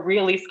people are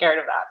really scared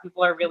of that.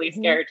 People are really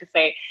scared to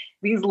say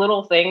these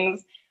little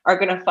things are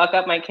going to fuck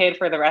up my kid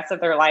for the rest of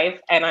their life,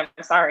 and I'm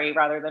sorry,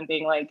 rather than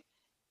being like,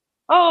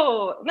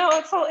 oh no,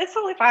 it's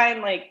totally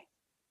fine. Like,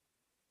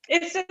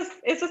 it's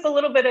just a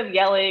little bit of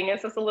yelling.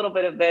 It's just a little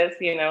bit of this,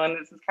 you know, and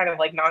this is kind of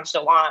like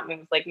nonchalant.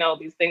 And it's like, no,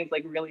 these things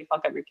like really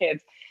fuck up your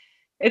kids.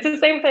 It's the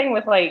same thing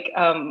with like,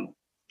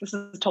 this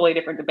is a totally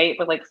different debate,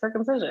 but like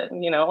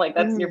circumcision, you know, like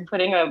that's, you're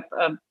putting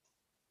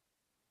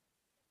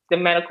the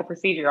medical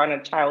procedure on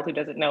a child who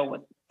doesn't know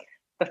what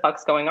the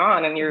fuck's going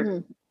on. And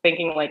you're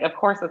thinking like, of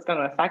course it's going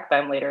to affect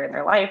them later in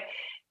their life,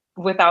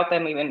 without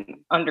them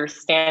even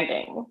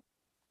understanding.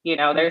 You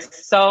know, there's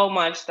so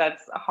much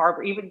that's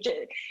hard,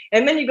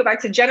 and then you go back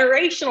to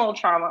generational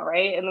trauma,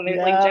 right? And then there's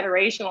like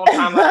generational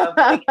trauma of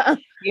like,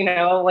 you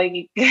know,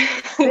 like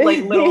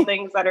like little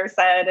things that are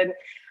said. And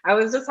I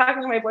was just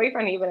talking to my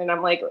boyfriend even, and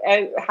I'm like,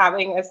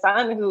 having a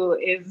son who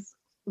is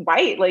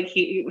white, like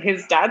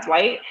his dad's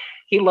white,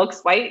 he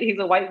looks white, he's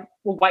a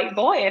white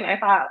boy, and I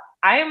thought,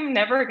 I am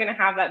never gonna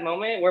have that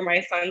moment where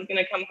my son's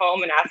gonna come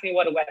home and ask me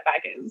what a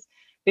wetback is,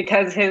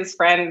 because his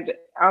friend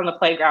on the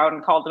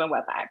playground called him a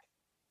wetback.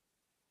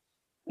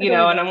 You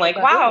know, and I'm like,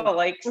 wow,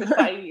 like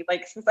society. Oh,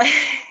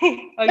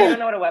 you don't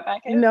know what a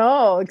wetback is?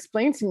 No,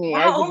 explain to me.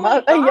 Wow, oh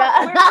my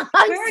God.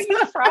 Where are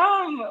you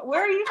from?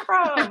 Where are you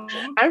from?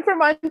 I'm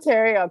from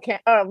Ontario,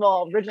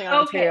 originally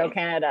Ontario,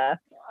 Canada.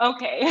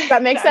 Okay.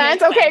 That makes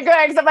sense? Okay, good.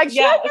 Because I'm like,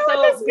 yeah, I know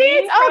what this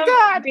means? Oh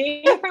God.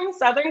 Being from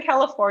Southern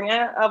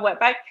California, a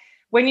wetback,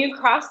 when you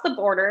cross the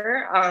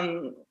border,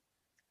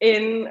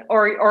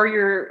 or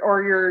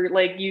you're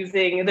like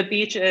using the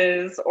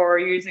beaches, or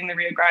using the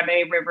Rio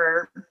Grande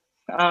River,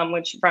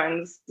 which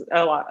runs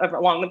a lot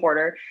along the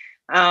border.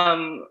 A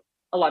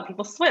lot of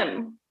people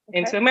swim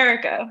into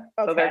America.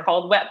 So they're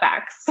called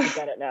wetbacks. I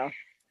get it now.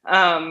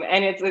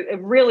 And it's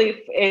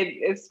really,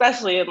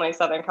 especially in like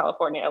Southern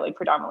California, like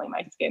predominantly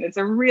Mexican, it's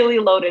a really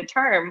loaded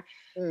term.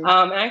 And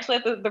actually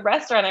at the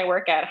restaurant I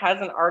work at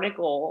has an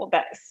article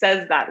that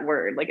says that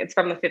word, like it's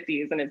from the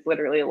 50s, and it's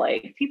literally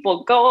like,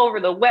 people go over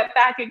the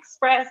Wetback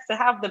Express to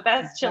have the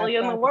best chili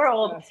in the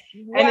world. Wow.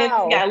 And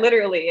it's,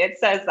 literally it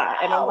says that.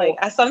 And I'm like,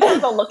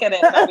 sometimes I'll look at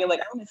it and I'll be like,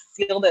 I'm gonna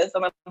steal this,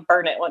 I'm gonna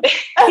burn it one day,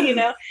 you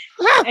know?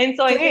 And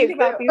so I think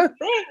about these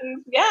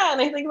things. Yeah.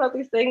 And I think about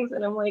these things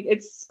and I'm like,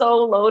 it's so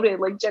loaded,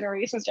 like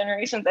generations.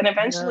 And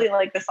eventually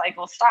like the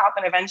cycles stop,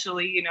 and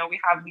eventually, you know, we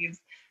have these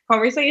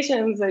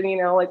conversations and, you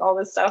know, like all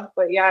this stuff.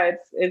 But yeah,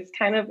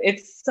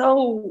 it's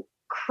so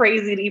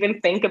crazy to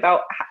even think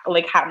about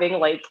like having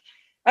like,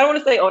 I don't want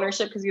to say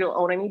ownership because you don't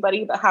own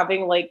anybody, but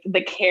having like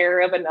the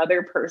care of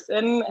another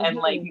person and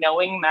like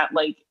knowing that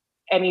like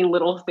any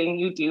little thing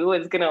you do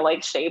is gonna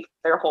like shape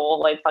their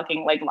whole like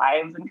fucking like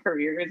lives and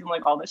careers and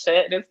like all the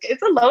shit. And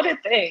it's a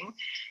loaded thing.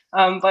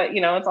 But you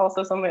know, it's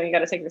also something you got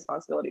to take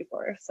responsibility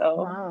for.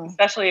 So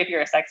especially if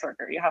you're a sex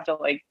worker, you have to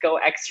like go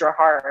extra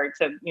hard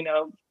to, you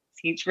know,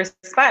 teach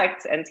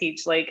respect and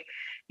teach like,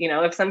 you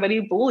know, if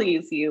somebody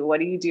bullies you, what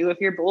do you do if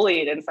you're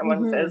bullied and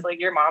someone says like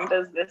your mom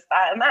does this,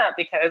 that, and that,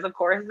 because of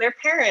course their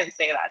parents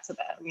say that to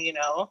them, you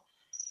know.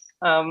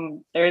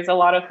 There's a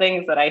lot of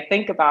things that I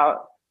think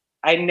about.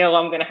 I know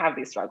I'm going to have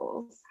these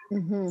struggles.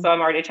 So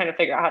I'm already trying to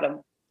figure out how to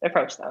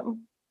approach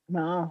them.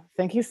 No,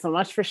 thank you so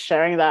much for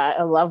sharing that.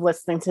 I love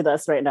listening to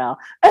this right now.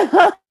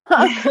 I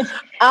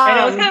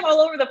know it's kind of all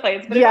over the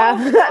place, but yeah,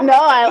 no,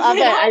 I love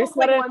it. I just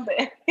like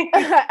wanted,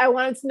 I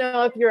wanted to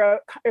know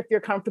if you're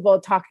comfortable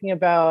talking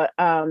about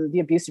the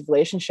abusive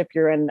relationship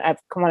you're in. I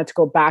wanted to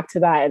go back to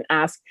that and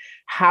ask,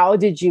 how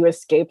did you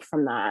escape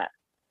from that?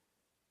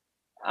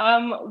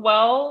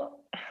 Well,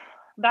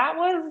 that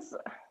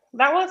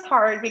was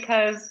hard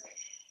because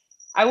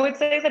I would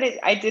say that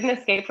I didn't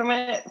escape from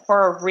it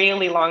for a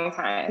really long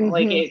time.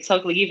 Like it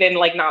took even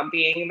like not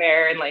being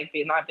there and like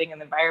not being in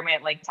the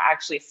environment, like to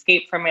actually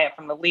escape from it,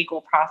 from the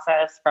legal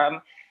process,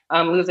 from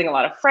losing a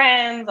lot of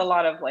friends, a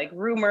lot of like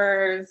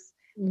rumors.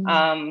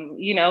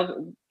 You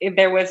know,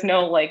 there was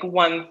no like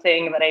one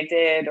thing that I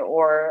did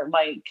or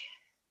like,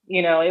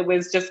 you know, it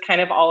was just kind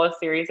of all a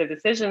series of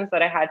decisions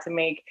that I had to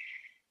make.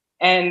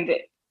 And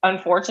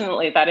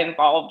unfortunately, that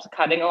involved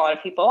cutting a lot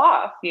of people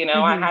off. You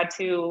know, I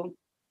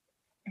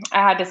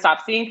had to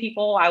stop seeing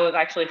people. I was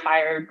actually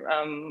fired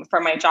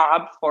from my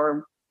job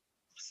for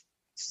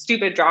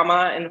stupid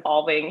drama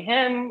involving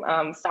him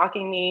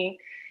stalking me.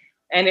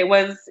 And it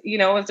was, you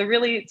know, it was a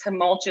really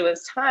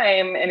tumultuous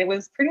time. And it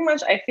was pretty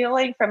much, I feel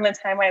like from the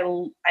time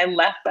I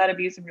left that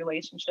abusive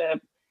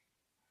relationship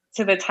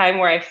to the time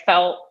where I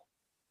felt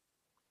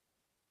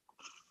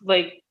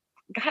like,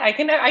 God,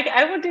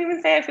 I wouldn't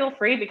even say I feel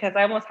free, because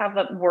I almost have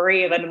that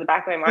worry that in the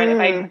back of my mind,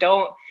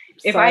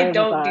 if I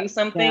don't do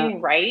something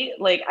right,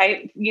 like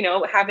you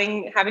know,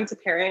 having to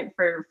parent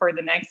for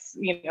the next,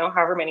 you know,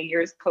 however many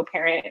years,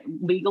 co-parent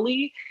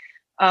legally,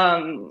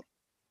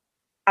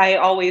 I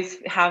always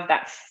have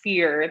that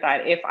fear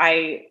that if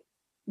I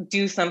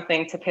do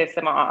something to piss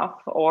him off,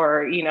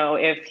 or, you know,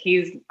 if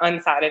he's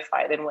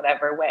unsatisfied in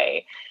whatever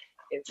way,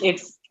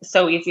 it's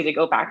so easy to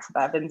go back to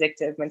that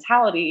vindictive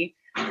mentality.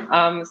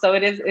 So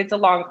it's a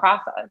long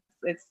process.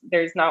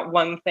 There's not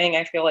one thing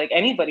I feel like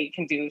anybody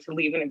can do to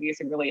leave an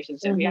abusive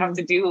relationship. You have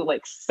to do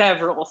like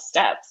several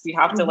steps. You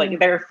have to like,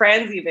 there are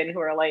friends even who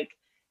are like,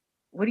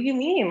 what do you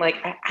mean? Like,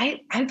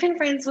 I've been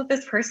friends with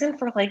this person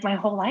for like my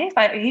whole life.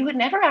 He would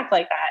never act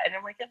like that. And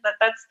I'm like,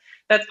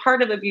 that's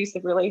part of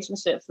abusive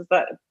relationships, is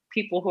that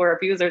people who are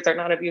abusers are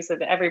not abusive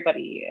to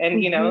everybody.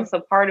 And, you know, so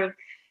part of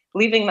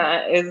leaving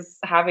that is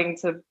having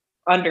to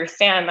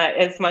understand that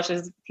as much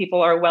as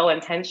people are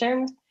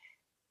well-intentioned,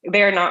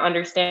 they're not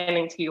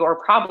understanding to your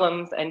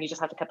problems, and you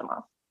just have to cut them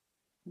off,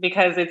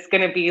 because it's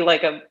going to be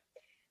like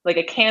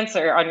a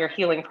cancer on your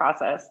healing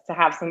process to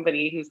have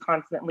somebody who's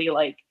constantly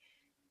like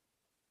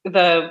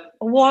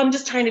I'm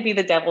just trying to be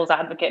the devil's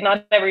advocate.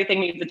 Not everything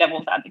needs a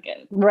devil's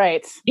advocate.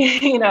 Right.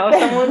 You know, if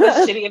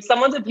someone's shitty, if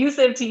someo's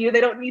abusive to you, they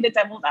don't need a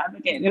devil's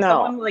advocate. If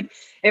someone like,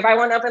 if I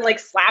went up and like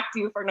slapped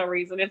you for no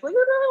reason, it's like,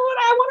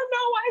 I want to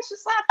know why I should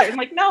slap her. I'm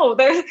like, no,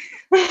 there's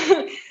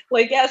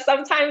like, yeah,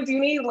 sometimes you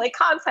need like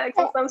context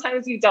and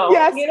sometimes you don't.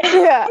 Yes. You know?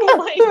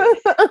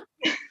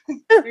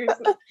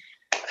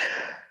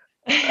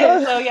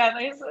 So yeah,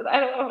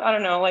 I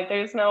don't know, like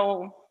there's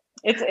no,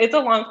 it's a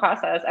long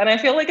process, and I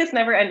feel like it's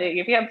never ending.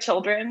 If you have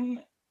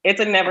children, it's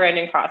a never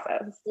ending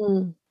process.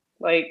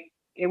 Like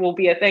it will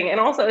be a thing.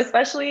 And also,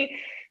 especially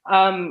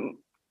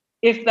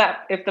if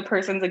the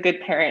person's a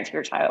good parent to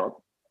your child,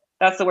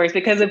 that's the worst,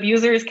 because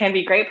abusers can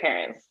be great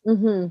parents.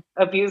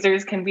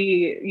 Abusers can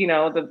be, you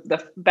know,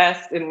 the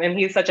best, and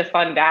he's such a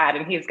fun dad,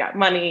 and he's got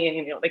money, and,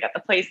 you know, they got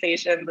the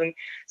PlayStations. And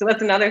so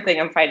that's another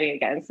thing I'm fighting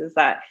against, is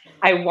that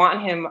I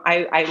want him,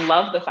 I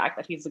love the fact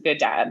that he's a good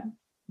dad,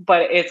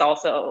 but it's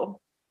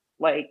also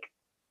like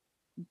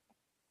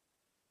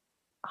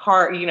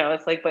hard, you know,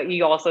 it's like, but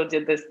you also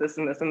did this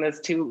and this and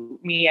this to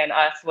me and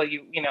us, well,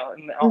 you know,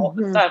 and all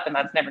the stuff, and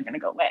that's never going to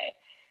go away.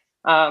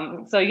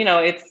 So, you know,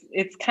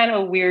 it's kind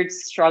of a weird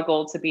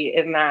struggle to be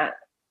in that.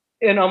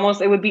 And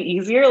almost, it would be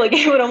easier. Like,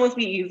 it would almost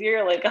be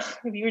easier. Like, if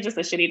you were just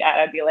a shitty dad,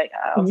 I'd be like,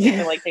 oh, I'm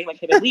gonna like take my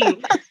kid and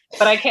leave.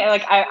 But I can't,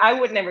 like, I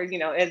would never, you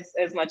know,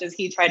 as much as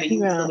he tried to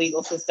use the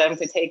legal system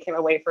to take him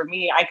away from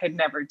me, I could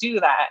never do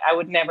that. I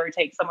would never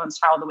take someone's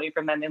child away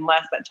from them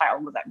unless that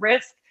child was at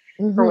risk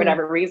for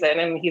whatever reason.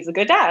 And he's a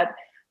good dad.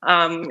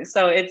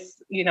 So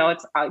it's, you know,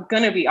 it's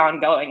going to be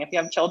ongoing. If you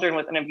have children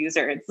with an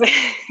abuser, it's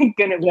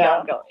going to be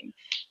ongoing,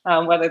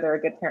 whether they're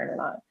a good parent or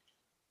not.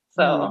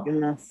 So, oh my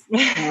goodness.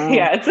 Wow.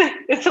 Yeah,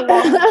 it's a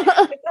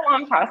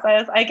long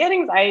process. I get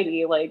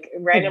anxiety, like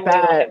randomly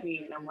look at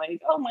me, and I'm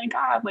like, oh my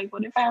God, like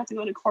what if I have to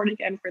go to court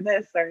again for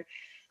this? Or,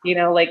 you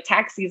know, like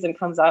tax season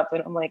comes up,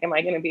 and I'm like, am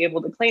I going to be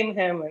able to claim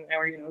him? And,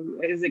 or, you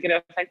know, is it going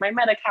to affect my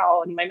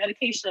Medi-Cal and my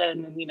medication?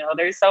 And, you know,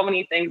 there's so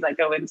many things that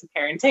go into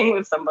parenting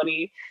with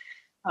somebody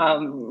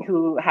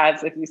who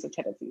has abusive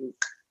tendencies.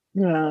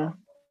 Yeah.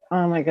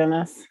 Oh my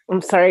goodness.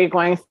 I'm sorry you're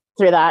going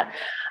through that.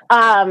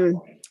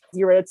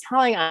 You were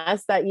telling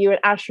us that you would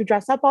actually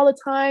dress up all the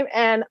time,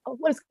 and I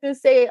was going to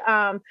say,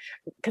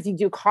 because you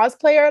do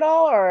cosplay at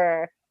all,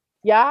 or?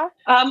 Yeah.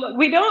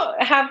 We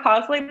don't have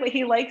cosplay, but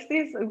he likes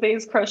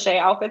these crochet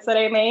outfits that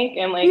I make,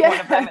 and like one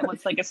of them, it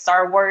looks like a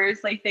Star Wars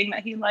like thing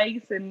that he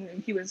likes,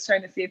 and he was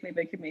trying to see if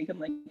maybe I could make him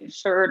like a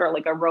shirt or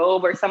like a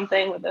robe or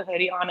something with a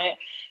hoodie on it.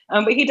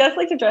 But he does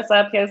like to dress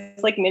up. He has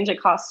like ninja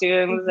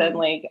costumes and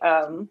like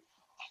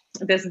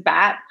this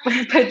bat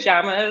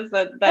pajamas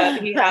that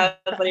he has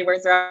that he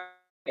wears around.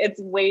 It's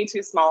way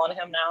too small on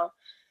him now.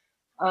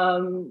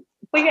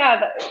 But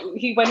yeah,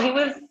 when he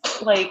was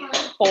like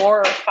 4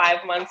 or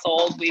 5 months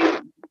old, we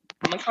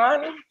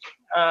Comic-Con,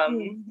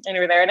 and we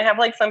were there, and I have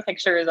like some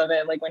pictures of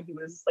it, like when he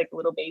was like a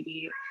little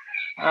baby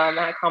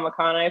at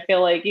Comic-Con. I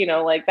feel like, you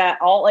know, like that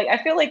all like I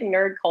feel like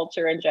nerd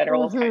culture in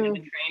general is kind of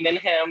ingrained in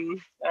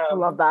him. I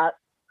love that.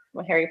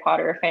 I'm a Harry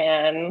Potter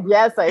fan.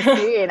 Yes, I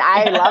see, and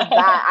I love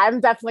that.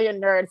 I'm definitely a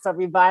nerd, so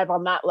we vibe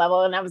on that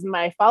level. And that was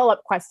my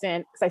follow-up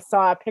question, because I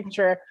saw a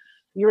picture.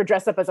 You were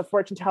dressed up as a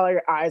fortune teller.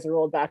 Your eyes were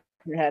rolled back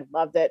in your head.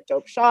 Loved it.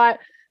 Dope shot.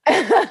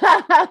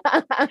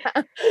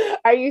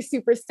 Are you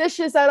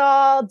superstitious at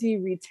all? Do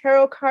you read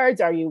tarot cards?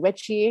 Are you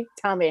witchy?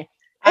 Tell me.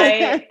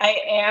 I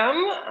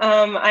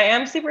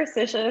am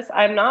superstitious.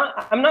 I'm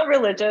not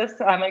religious.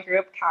 I grew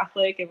up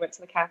Catholic and went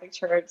to the Catholic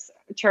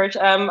church.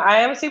 I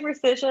am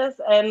superstitious,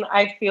 and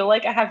I feel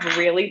like I have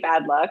really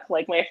bad luck.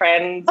 Like my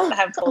friends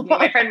have told me.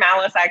 My friend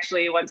Malice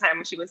actually one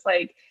time, she was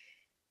like,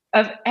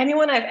 of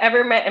anyone I've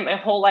ever met in my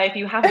whole life,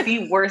 you have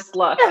the worst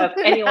luck of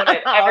anyone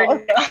I've ever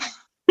known.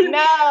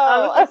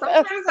 No. So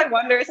sometimes I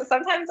wonder. So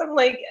sometimes I'm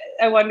like,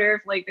 I wonder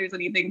if like there's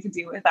anything to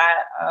do with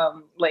that.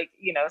 Like,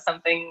 you know,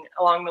 something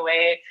along the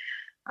way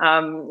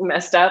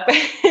messed up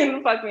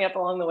and fucked me up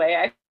along the way.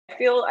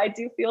 I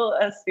do feel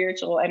a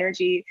spiritual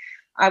energy.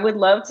 I would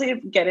love to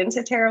get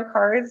into tarot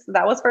cards.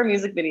 That was for a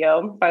music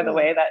video, by the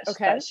way,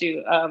 that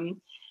shoot.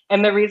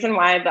 And the reason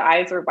why the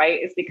eyes were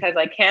white is because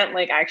I can't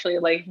like actually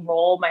like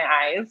roll my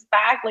eyes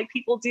back like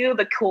people do,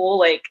 the cool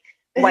like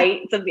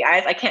whites of the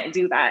eyes. I can't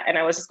do that. And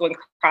I was just going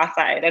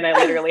cross-eyed, and I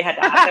literally had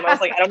to ask them. I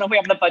was like, I don't know if we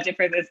have the budget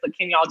for this, but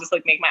can y'all just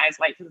like make my eyes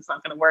white, because it's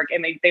not going to work.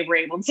 And they were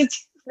able to do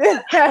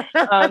that.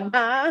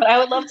 But I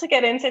would love to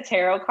get into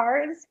tarot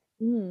cards.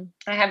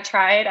 I have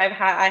tried.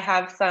 I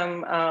have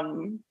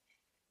some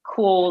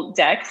cool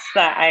decks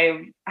that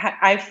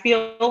I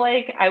feel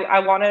like I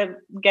want to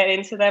get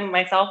into them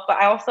myself, but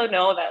I also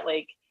know that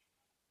like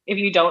if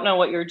you don't know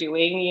what you're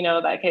doing, you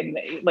know, that can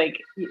like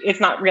it's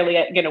not really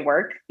gonna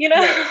work, you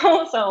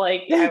know. So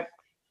like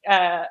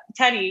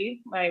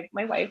Teddy, my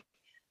wife,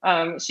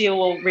 she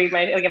will read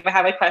my, like if I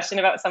have a question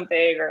about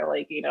something or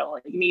like, you know,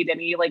 like need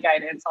any like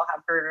guidance, I'll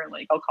have her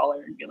like, I'll call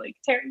her and be like,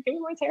 Tara, give me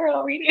my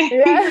tarot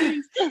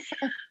reading.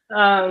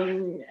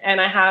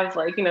 And I have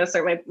like, you know,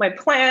 sort of my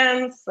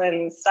plans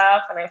and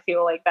stuff, and I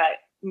feel like that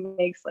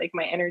makes like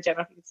my energy. I don't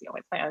know if you can see all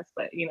my plans,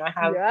 but you know, I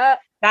have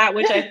that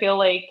which I feel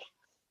like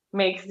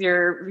makes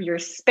your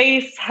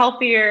space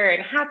healthier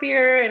and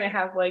happier. And I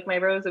have like my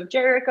Rose of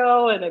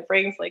Jericho, and it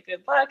brings like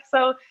good luck.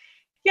 So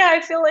yeah,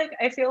 I feel like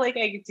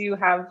I do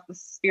have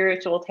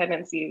spiritual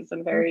tendencies,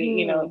 and very,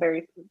 you know,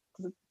 very,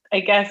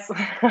 I guess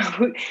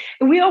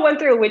we all went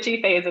through a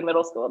witchy phase in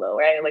middle school though,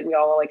 right? Like we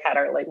all like had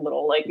our like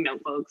little like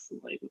notebooks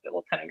and like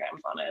little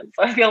pentagrams on it.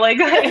 So I feel like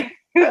I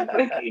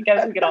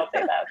guess we could all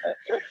say that.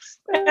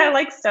 But I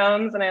like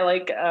stones, and I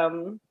like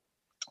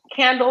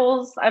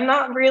candles. I'm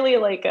not really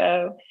like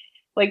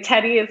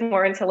Teddy is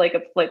more into like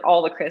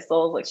all the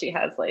crystals. Like she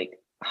has like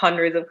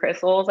hundreds of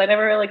crystals. I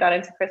never really got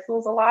into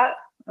crystals a lot.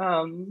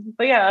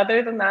 But yeah,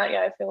 other than that,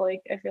 yeah, I feel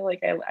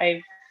like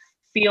I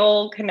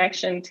feel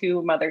connection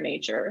to Mother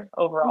Nature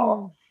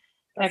overall.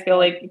 I feel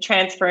like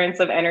transference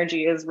of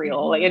energy is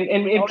real, like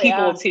and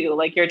people too.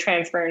 Like your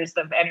transference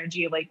of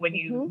energy, like when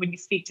you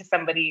speak to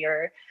somebody,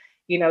 or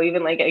you know,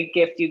 even like a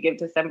gift you give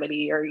to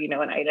somebody, or you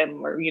know, an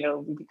item, or you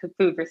know, you cook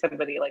food for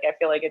somebody. Like I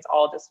feel like it's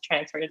all just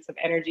transference of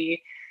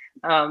energy,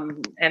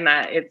 and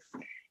that it's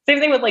same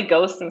thing with like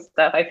ghosts and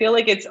stuff. I feel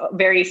like it's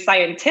very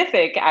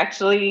scientific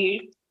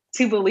actually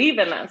to believe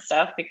in that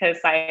stuff,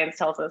 because science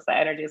tells us that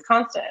energy is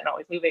constant and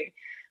always moving.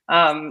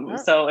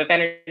 So if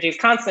energy is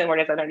constant, where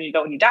does energy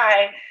go when you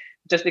die?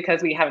 Just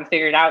because we haven't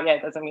figured it out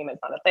yet doesn't mean it's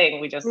not a thing.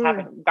 We just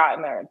haven't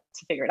gotten there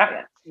to figure it out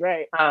yet.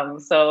 Right.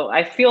 So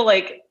I feel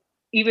like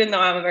even though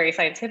I'm a very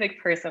scientific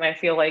person, I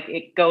feel like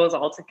it goes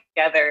all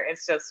together.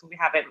 It's just we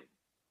haven't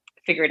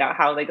figured out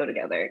how they go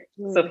together.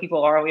 So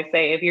people always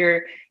say if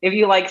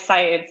you like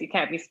science, you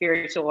can't be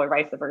spiritual, or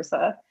vice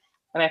versa.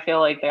 And I feel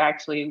like they're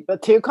actually the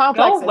two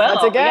complexes.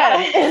 Once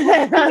again,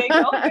 they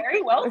go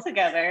very well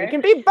together. It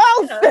can be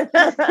both.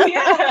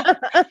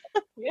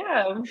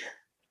 Yeah.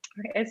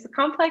 It's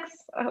complex.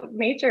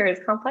 Nature is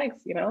complex,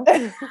 you know.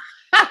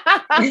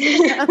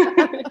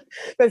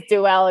 This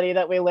duality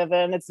that we live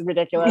in, it's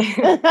ridiculous.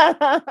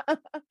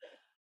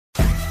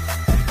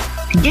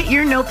 Get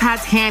your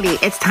notepads handy.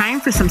 It's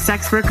time for some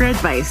sex worker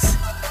advice.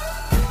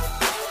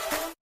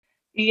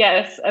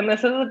 Yes, and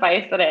this is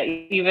advice that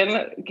I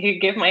even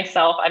give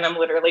myself, and I'm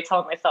literally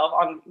telling myself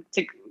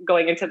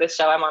going into this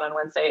show I'm on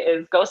Wednesday,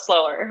 is go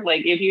slower.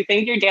 Like if you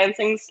think you're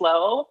dancing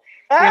slow,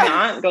 you're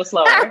not. Go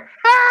slower,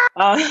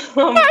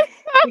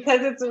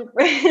 because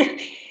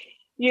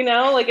You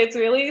know, like it's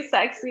really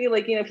sexy.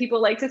 Like, you know,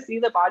 people like to see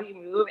the body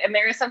move. And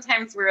there are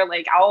sometimes where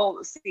like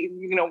I'll see,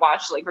 you know,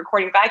 watch like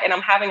recording back and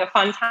I'm having a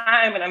fun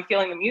time and I'm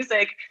feeling the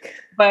music.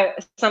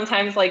 But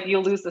sometimes like you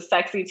lose the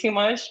sexy too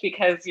much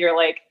because you're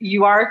like,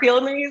 you are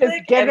feeling the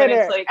music. And then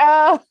it's like,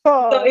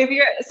 so if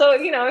you're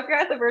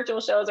at the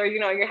virtual shows or, you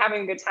know, you're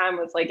having a good time,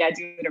 it's like, yeah,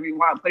 do whatever you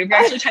want. But if you're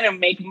actually trying to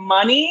make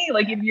money,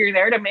 like if you're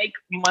there to make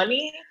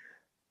money,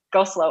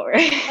 go slower.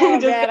 Oh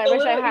man, I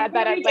wish I had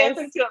that advice.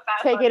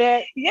 Taking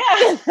it. Yeah.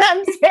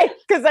 I'm saying,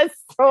 because that's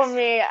so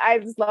me. I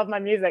just love my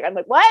music. I'm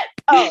like, what?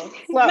 Oh,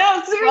 slow.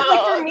 No, seriously,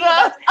 for me,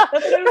 that's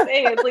what I'm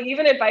saying. It's like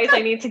even advice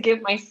I need to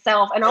give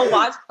myself, and I'll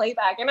watch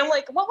playback, and I'm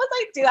like, what was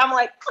I do? I'm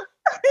like,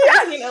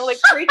 you know, like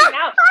freaking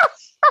out,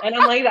 and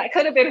I'm like, that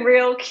could have been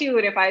real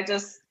cute if I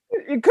just.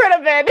 You could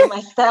have been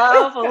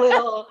myself a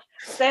little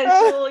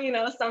sensual, you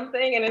know,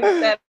 something, and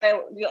instead,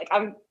 like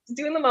I'm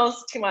doing the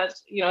most too much.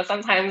 You know,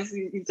 sometimes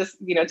you just,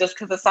 you know, just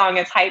because the song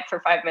is hype for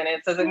 5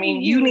 minutes doesn't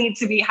mean you need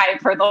to be hype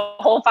for the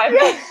whole 5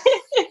 minutes.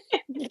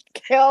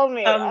 Kill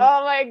me!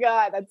 Oh my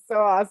god, that's so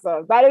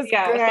awesome. That is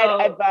good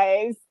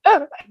advice.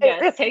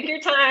 Yes, take your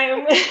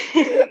time.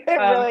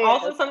 Really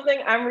also, something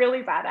I'm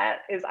really bad at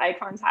is eye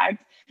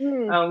contact.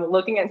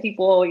 Looking at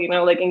people, you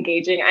know, like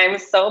engaging. I'm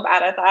so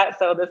bad at that.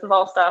 So this is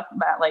all stuff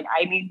that like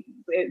I need.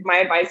 My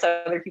advice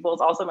to other people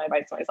is also my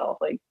advice to myself.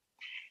 Like,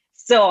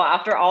 still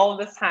after all of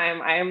this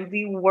time, I am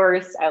the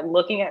worst at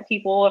looking at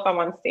people if I'm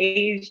on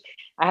stage.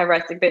 I have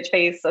rustic bitch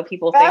face, so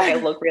people think I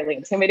look really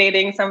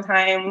intimidating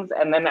sometimes.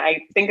 And then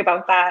I think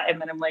about that, and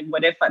then I'm like,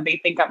 what if they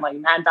think I'm like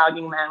mad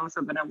dogging them?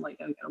 So then I'm like,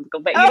 I'll go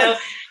back, you know.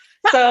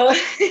 So,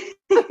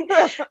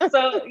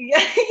 so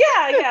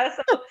yeah.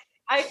 So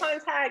eye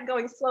contact,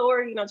 going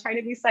slower, you know, trying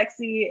to be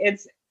sexy.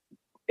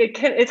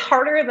 It's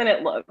harder than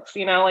it looks,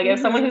 you know. Like if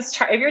someone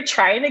if you're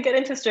trying to get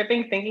into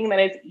stripping thinking that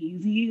it's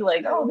easy,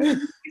 like this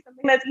is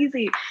something that's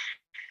easy.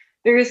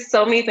 There's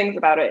so many things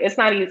about it. It's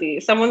not easy.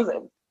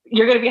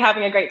 You're going to be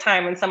having a great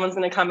time and someone's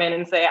going to come in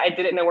and say, I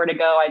didn't know where to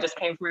go. I just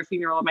came from a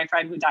funeral of my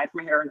friend who died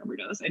from a heroin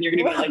overdose. And you're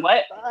going to be like,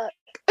 what?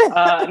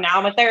 Now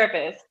I'm a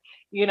therapist,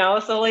 you know?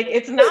 So like,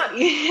 it's not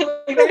easy.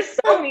 Like, there's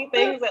so many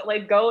things that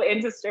like go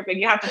into stripping.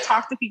 You have to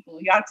talk to people.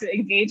 You have to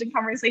engage in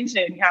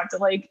conversation. You have to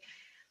like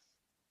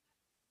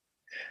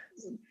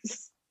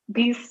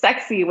be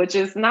sexy, which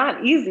is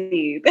not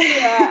easy.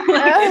 Yeah.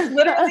 Like, it's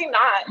literally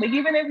not. Like,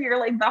 even if you're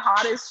like the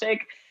hottest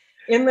chick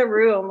in the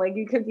room, like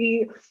you could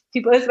be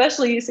people,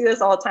 especially you see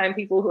this all the time,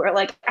 people who are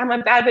like, I'm a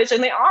bad bitch,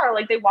 and they are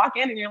like, they walk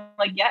in and you're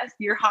like, yes,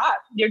 you're hot,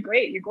 you're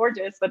great, you're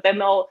gorgeous, but then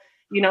they'll,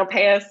 you know,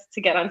 pay us to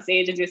get on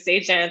stage and do a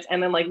stage dance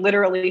and then like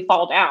literally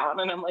fall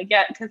down, and I'm like,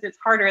 yeah, because it's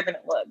harder than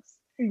it looks.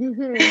 Like,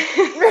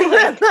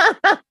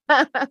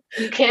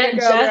 you can't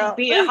just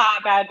be a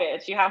hot bad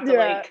bitch. You have to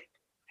like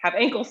have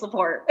ankle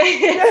support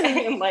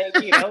and like,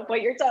 you know,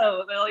 point your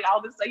toes and like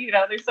all this, you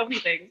know, there's so many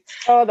things.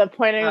 Oh, the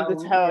pointing of the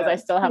toes. Yeah. I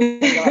still have to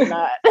think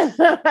about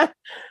that.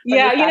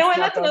 Yeah, you know what?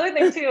 That's another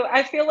thing too.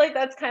 I feel like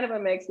that's kind of a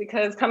mix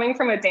because coming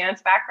from a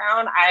dance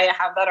background, I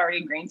have that already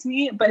ingrained to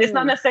me, but it's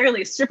not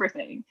necessarily a stripper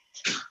thing.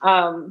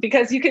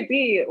 Because you could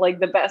be like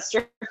the best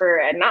stripper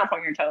and not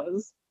point your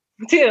toes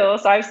too.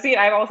 So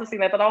I've also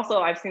seen that, but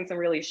also I've seen some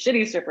really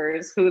shitty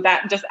strippers who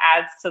that just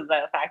adds to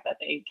the fact that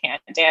they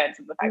can't dance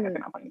and the fact that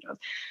they're not playing toes.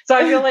 So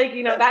I feel like,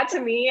 you know, that to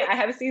me, I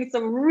have seen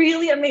some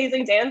really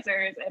amazing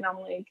dancers and I'm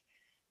like,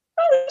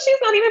 oh, she's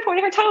not even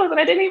pointing her toes and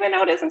I didn't even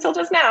notice until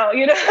just now,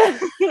 you know?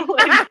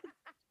 Like,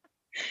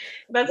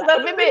 that's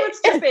the thing with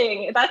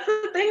stripping. That's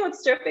the thing with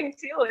stripping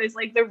too, is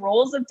like the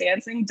rules of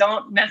dancing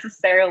don't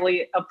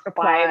necessarily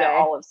apply to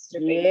all of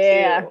stripping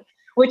too.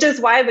 Which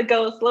is why the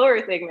go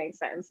slower thing makes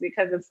sense,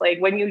 because it's like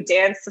when you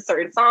dance to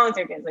certain songs,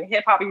 you're dancing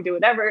hip hop, you do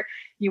whatever,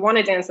 you want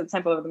to dance to the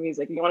tempo of the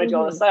music, you want to do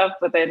all this stuff,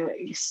 but then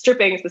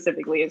stripping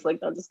specifically is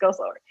like, no, just go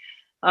slower.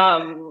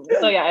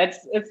 So yeah,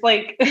 it's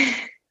like,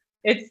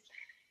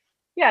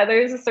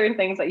 there's certain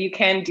things that you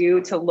can do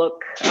to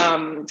look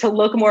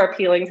more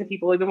appealing to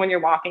people, even when you're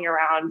walking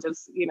around,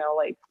 just, you know,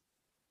 like,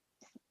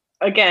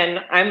 again,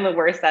 I'm the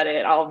worst at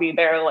it. I'll be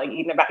there like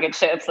eating a bag of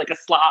chips like a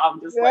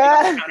slob, just like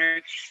on the counter.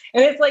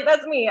 And it's like,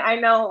 that's me. I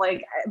know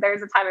like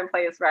there's a time and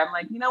place where I'm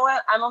like, you know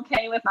what? I'm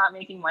okay with not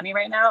making money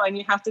right now. And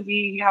you have to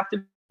be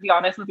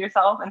honest with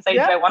yourself and say,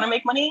 do I want to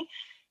make money?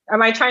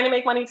 Am I trying to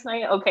make money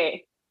tonight?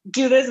 Okay.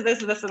 Do this,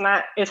 and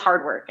that. It's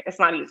hard work. It's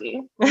not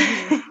easy.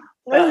 So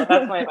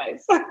that's my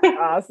advice.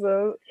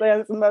 Awesome.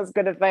 That's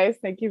good advice.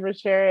 Thank you for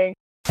sharing.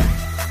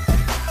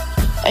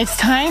 It's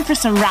time for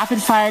some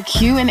rapid fire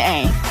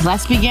Q&A.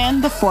 Let's begin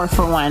the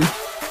 4-for-1.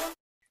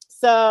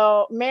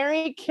 So,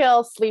 marry,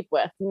 kill, sleep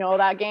with. You know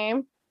that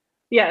game?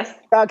 Yes.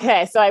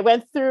 Okay, so I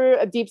went through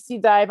a deep sea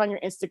dive on your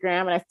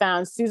Instagram and I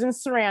found Susan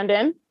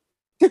Sarandon,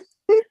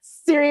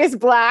 Sirius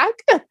Black,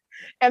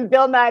 and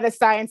Bill Nye the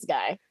Science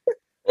Guy.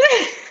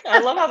 I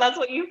love how that's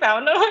what you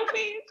found on my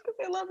page because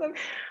I love them.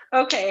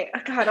 Okay,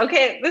 God,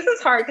 okay, this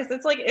is hard because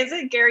it's like, is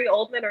it Gary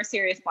Oldman or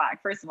Sirius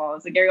Black? First of all,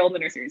 is it Gary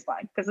Oldman or Sirius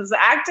Black? Because it's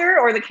the actor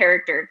or the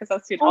character? Because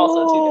that's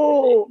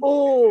also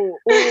two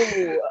different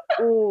things.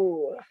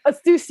 Ooh.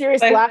 Let's do Sirius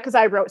Black because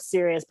I wrote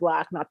Sirius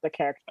Black, not the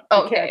character.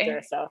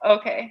 So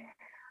okay.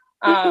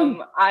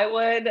 I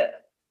would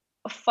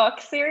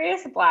fuck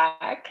Sirius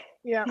Black.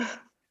 Yeah.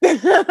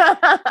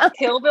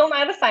 Kill Bill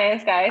Nye the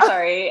Science Guy,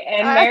 sorry,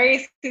 and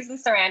marry Susan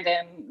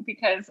Sarandon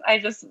because I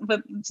just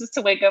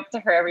to wake up to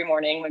her every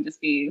morning would just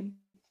be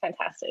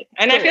fantastic.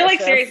 And I feel like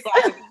Sirius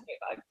Black would be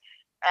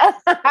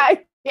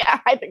yeah,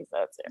 I think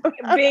so too.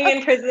 Being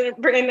in prison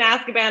in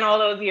Azkaban all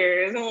those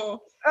years.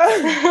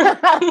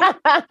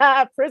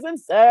 Prison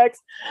sex.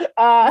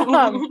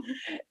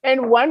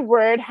 In one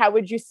word, how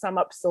would you sum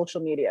up social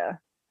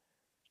media?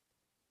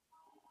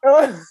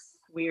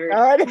 Weird.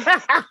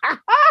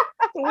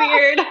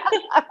 Weird.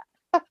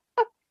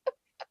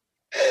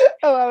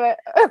 I love it.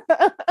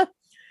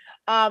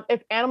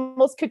 If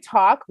animals could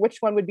talk, which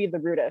one would be the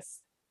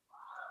rudest?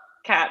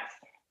 Cats.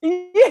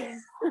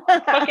 Yes.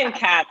 Fucking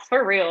cats,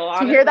 for real.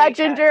 Honestly, you hear that,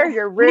 Ginger?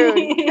 You're rude.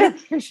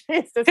 Because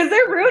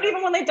they're rude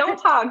even when they don't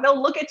talk. They'll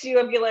look at you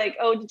and be like,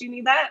 "Oh, did you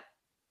need that?"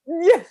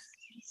 Yes.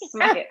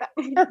 Smack it.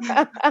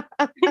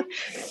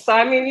 So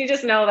I mean, you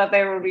just know that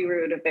they would be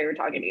rude if they were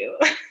talking to you.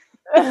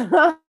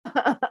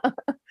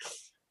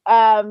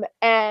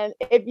 And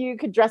if you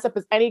could dress up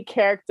as any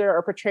character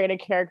or portray a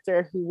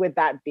character, who would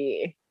that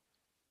be?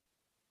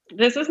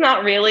 This is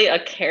not really a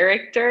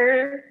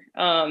character,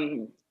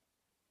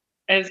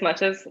 as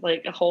much as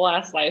like a whole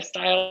ass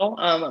lifestyle.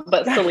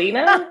 But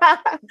Selena,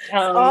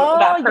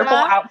 that purple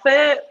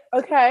outfit.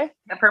 Okay.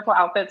 That purple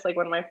outfit's like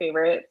one of my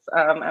favorites.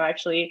 I'm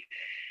actually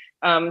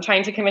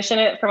trying to commission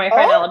it for my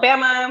friend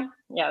Alabama.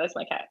 Yeah, that's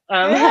my cat.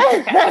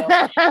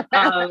 My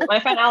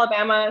friend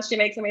Alabama, she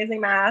makes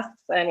amazing masks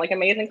and like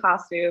amazing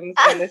costumes.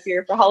 And this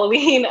year for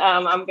Halloween,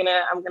 I'm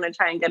gonna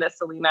try and get a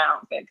Selena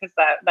outfit because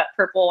that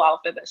purple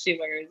outfit that she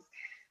wears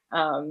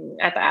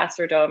at the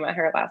Astrodome at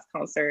her last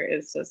concert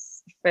is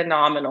just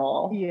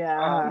phenomenal.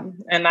 Yeah.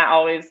 And that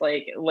always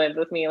like lived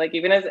with me. Like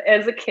even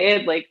as a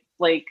kid, like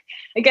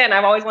again,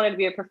 I've always wanted to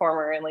be a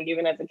performer, and like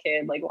even as a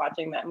kid, like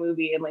watching that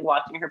movie and like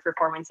watching her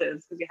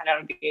performances because we had it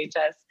on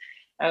VHS,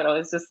 I would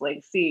always just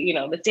like see,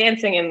 the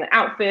dancing and the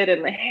outfit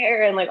and the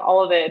hair and like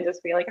all of it, and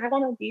just be like, I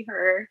want to be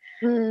her.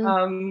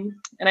 And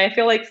I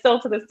feel like still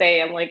to this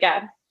day, I'm like,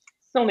 yeah,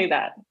 still need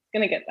that.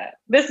 Gonna get that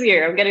this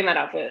year. I'm getting that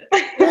outfit.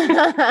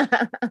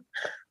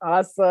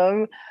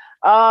 Awesome.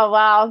 Oh,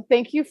 wow.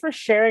 Thank you for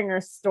sharing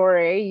your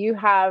story. You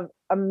have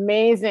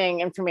amazing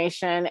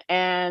information.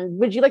 And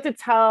would you like to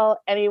tell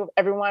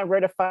everyone where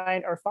to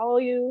find or follow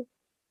you?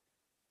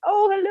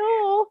 Oh,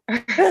 hello.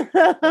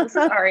 This is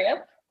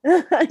Aria.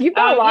 You've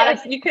got a lot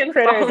of you can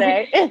critters,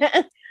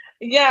 eh?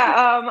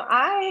 Yeah.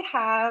 I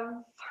have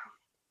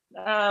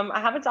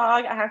a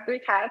dog. I have 3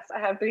 cats. I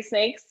have 3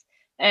 snakes,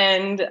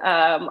 and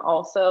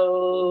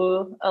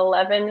also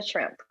 11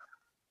 shrimp.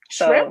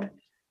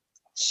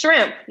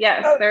 Shrimp,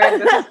 yes.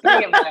 There's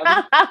 3 of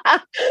them.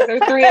 There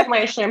are 3 of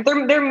my shrimp.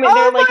 They're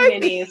like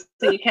minis,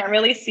 so you can't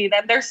really see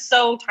them. They're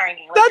so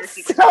tiny. Like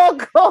that's so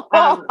cool.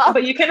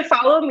 But you can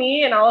follow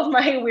me and all of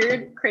my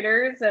weird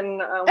critters and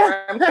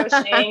where I'm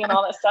crocheting and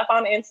all that stuff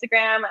on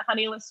Instagram at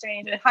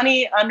Honey_Lestrange,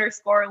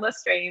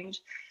 Honey_Lestrange.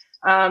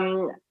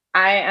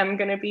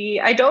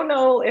 I don't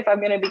know if I'm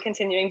going to be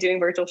continuing doing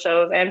virtual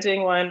shows. I am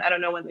doing one. I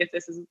don't know if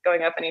this is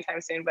going up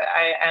anytime soon, but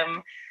I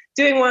am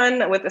doing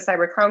one with the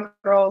Cyber Crown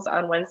Girls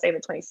on Wednesday, the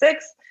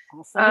 26th.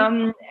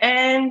 Awesome.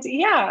 And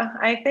yeah,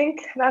 I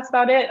think that's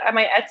about it.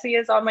 My Etsy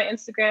is on my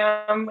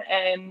Instagram,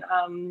 and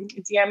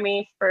DM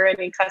me for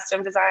any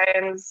custom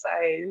designs.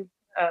 I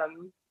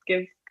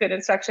give good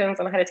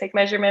instructions on how to take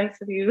measurements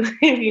if you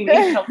need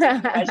help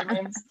taking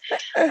measurements.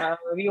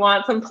 If you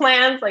want some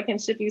plans, I can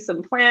ship you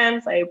some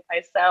plans. I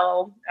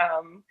sell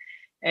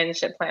and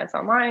ship plants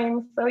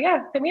online. So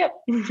yeah, hit me up.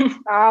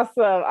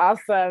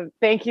 Awesome.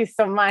 Thank you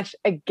so much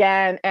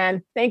again.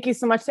 And thank you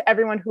so much to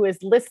everyone who is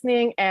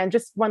listening. And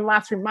just one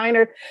last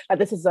reminder that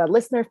this is a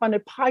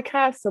listener-funded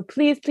podcast. So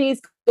please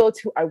go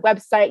to our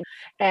website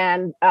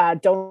and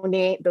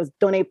donate. Those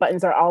donate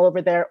buttons are all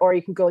over there. Or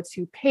you can go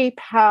to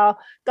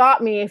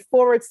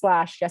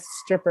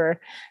paypal.me/YesStripper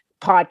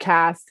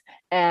podcast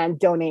and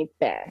donate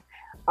there.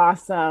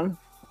 Awesome.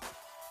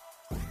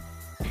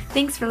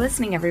 Thanks for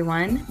listening,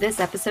 everyone. This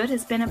episode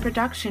has been a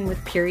production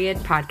with Period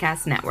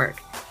Podcast Network.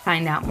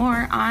 Find out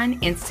more on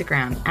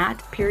Instagram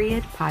at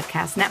Period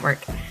Podcast Network.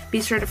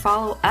 Be sure to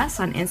follow us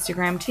on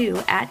Instagram too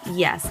at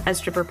Yes, a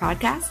Stripper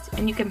Podcast,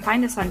 and you can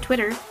find us on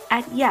Twitter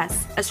at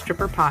Yes, a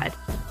Stripper Pod.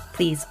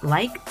 Please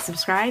like,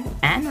 subscribe,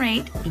 and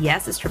rate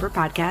Yes, a Stripper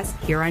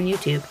Podcast here on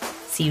YouTube.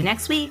 See you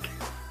next week.